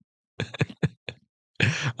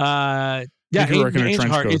 Yeah, Mickey Rourke in a Angel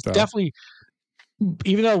trench Heart, coat, it's though. definitely,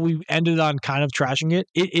 even though we ended on kind of trashing it,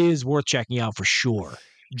 it is worth checking out for sure.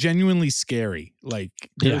 Genuinely scary. Like,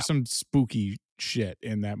 Yeah. there's some spooky shit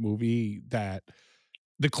in that movie that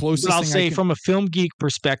the But closest I'll thing say from a film geek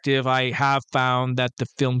perspective, I have found that the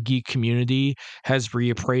film geek community has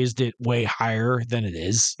reappraised it way higher than it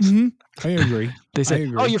is. I agree. They I say,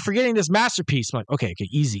 "Oh, agree. you're forgetting this masterpiece." I'm like, okay,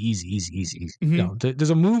 easy. Mhm. No, there's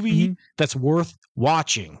a movie that's worth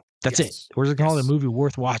watching. That's it. Yes. We're just calling it a Yes. movie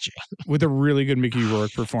worth watching. With a really good Mickey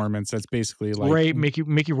Rourke performance, that's basically like Great,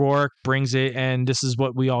 Mickey Rourke brings it, and this is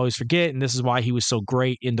what we always forget, and this is why he was so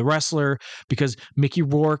great in The Wrestler, because Mickey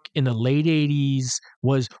Rourke in the late '80s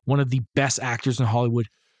was one of the best actors in Hollywood.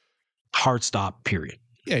 Hard stop. Period.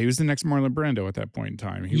 yeah, he was the next Marlon Brando at that point in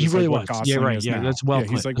time. He He was really like what was. Yeah, Gosling right. is Yeah, now. that's well Yeah,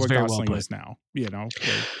 he's put. like That's what very well Gosling put. is now. You know,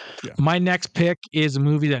 like, yeah. My next pick is a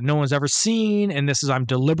movie that no one's ever seen, and this is, I'm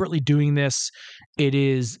deliberately doing this. It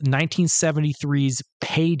is 1973's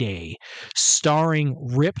Payday, starring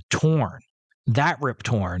Rip Torn. That Rip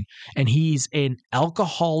Torn, and he's an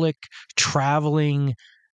alcoholic traveling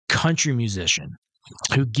country musician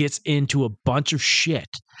who gets into a bunch of shit,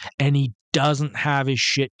 and he doesn't have his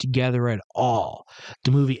shit together at all.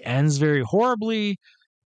 The movie ends very horribly.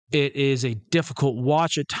 It is a difficult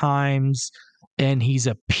watch at times, and he's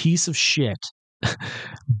a piece of shit.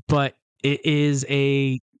 But it is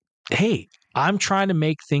a, hey, I'm trying to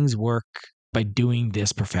make things work by doing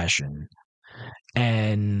this profession,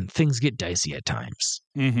 and things get dicey at times.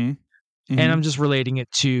 Mm-hmm. And I'm just relating it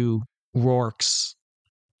to Rourke's,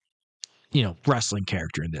 wrestling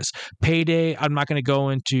character in this. Payday, I'm not going to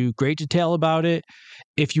go into great detail about it.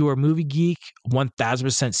 If you are a movie geek,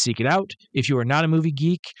 1000% seek it out. If you are not a movie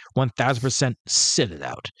geek, 1000% sit it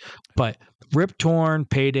out. But Rip Torn,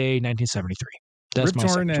 Payday, 1973. That's Rip my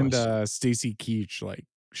Torn second and choice. Stacy Keach like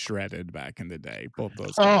shredded back in the day. Both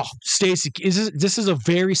those Oh, guys. Stacy, this is a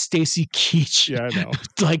very Stacy Keach Yeah, I know.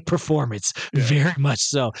 like performance, Yeah. very much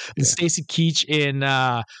so. And Yeah. Stacy Keach in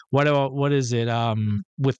what is it?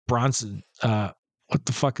 With Bronson. What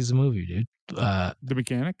the fuck is the movie, dude? The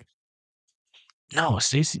Mechanic?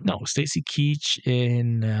 Stacy Keach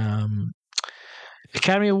in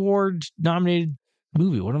Academy Award nominated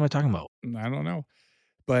movie. What am I talking about? I don't know.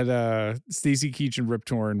 But Stacy Keach and Rip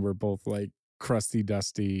Torn were both like crusty,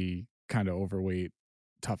 dusty, kind of overweight,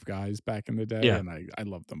 tough guys back in the day. Yeah. And I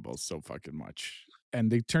loved them both so fucking much.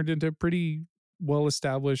 And they turned into pretty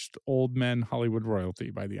well-established old men Hollywood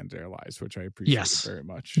royalty by the end of their lives, which I appreciated very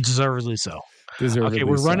much. Deservedly so. Okay,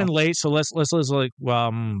 we're running late, so let's like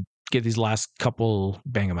get these last couple,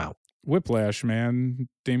 bang them out. Whiplash, man.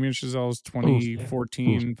 Damien Chazelle's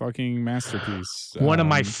 2014 fucking masterpiece. One of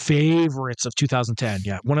my favorites of 2010.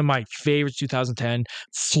 Yeah, one of my favorites 2010.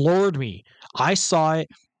 Floored me. I saw it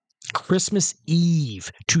Christmas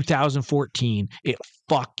Eve 2014. It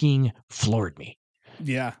fucking floored me.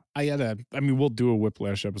 Yeah, we'll do a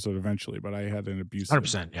Whiplash episode eventually, but I had an abusive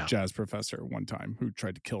 100%, jazz professor one time who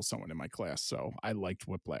tried to kill someone in my class. So I liked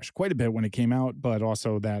Whiplash quite a bit when it came out, but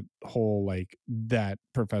also that whole, like, that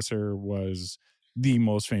professor was the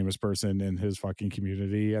most famous person in his fucking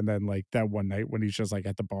community. And then like that one night when he's just like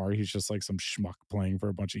at the bar, he's just like some schmuck playing for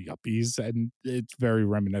a bunch of yuppies. And it's very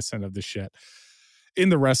reminiscent of the shit in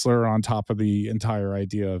The Wrestler, on top of the entire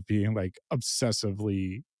idea of being like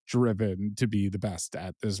obsessively driven to be the best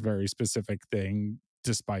at this very specific thing,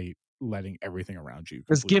 despite letting everything around you.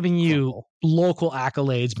 It's giving you local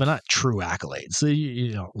accolades, but not true accolades. So,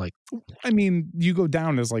 like, I mean, you go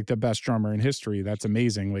down as like the best drummer in history. That's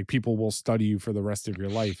amazing. Like, people will study you for the rest of your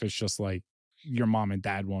life. It's just like your mom and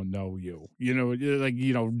dad won't know you,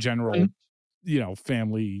 general,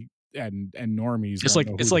 family and normies. It's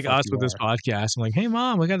like us with this podcast. I'm like, hey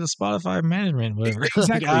mom, we got the Spotify management, whatever.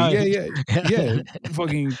 Exactly. Yeah.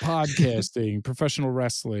 Fucking podcasting, professional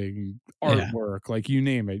wrestling, artwork, like you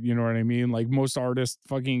name it. You know what I mean? Like most artists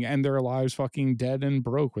fucking end their lives fucking dead and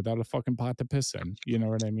broke without a fucking pot to piss in. You know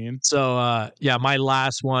what I mean? So my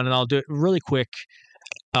last one, and I'll do it really quick.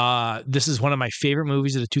 This is one of my favorite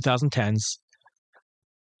movies of the 2010s.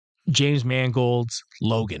 James Mangold's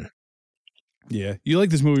Logan. Yeah, you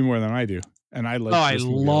like this movie more than I do, and I like. I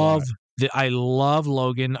love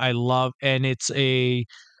Logan. And it's a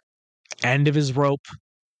end of his rope,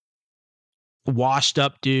 washed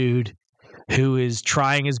up dude who is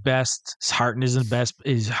trying his best. His heart isn't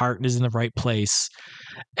in the right place,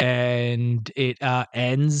 and it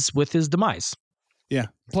ends with his demise. Yeah.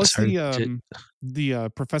 Plus Started the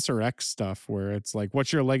Professor X stuff where it's like,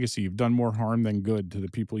 what's your legacy? You've done more harm than good to the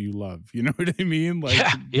people you love. You know what I mean? Like,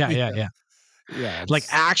 yeah. yeah, Like,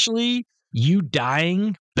 it's actually, you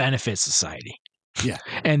dying benefits society. yeah.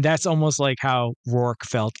 And that's almost like how Rourke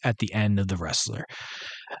felt at the end of The Wrestler.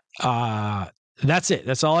 That's it.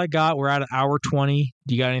 That's all I got. We're at an hour 20.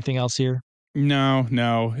 Do you got anything else here?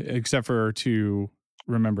 No, except for to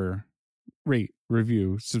remember, rate,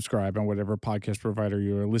 review, subscribe on whatever podcast provider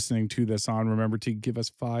you are listening to this on. Remember to give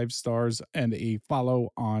us 5 stars and a follow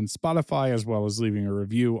on Spotify, as well as leaving a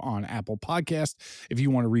review on Apple Podcast. If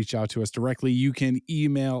you want to reach out to us directly, you can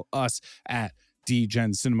email us at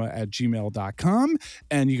dgencinema@gmail.com,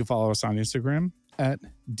 and you can follow us on Instagram at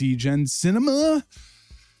dgencinema.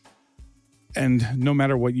 And no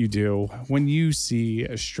matter what you do, when you see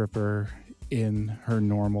a stripper in her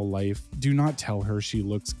normal life, do not tell her she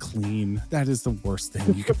looks clean. That is the worst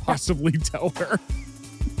thing you could possibly tell her.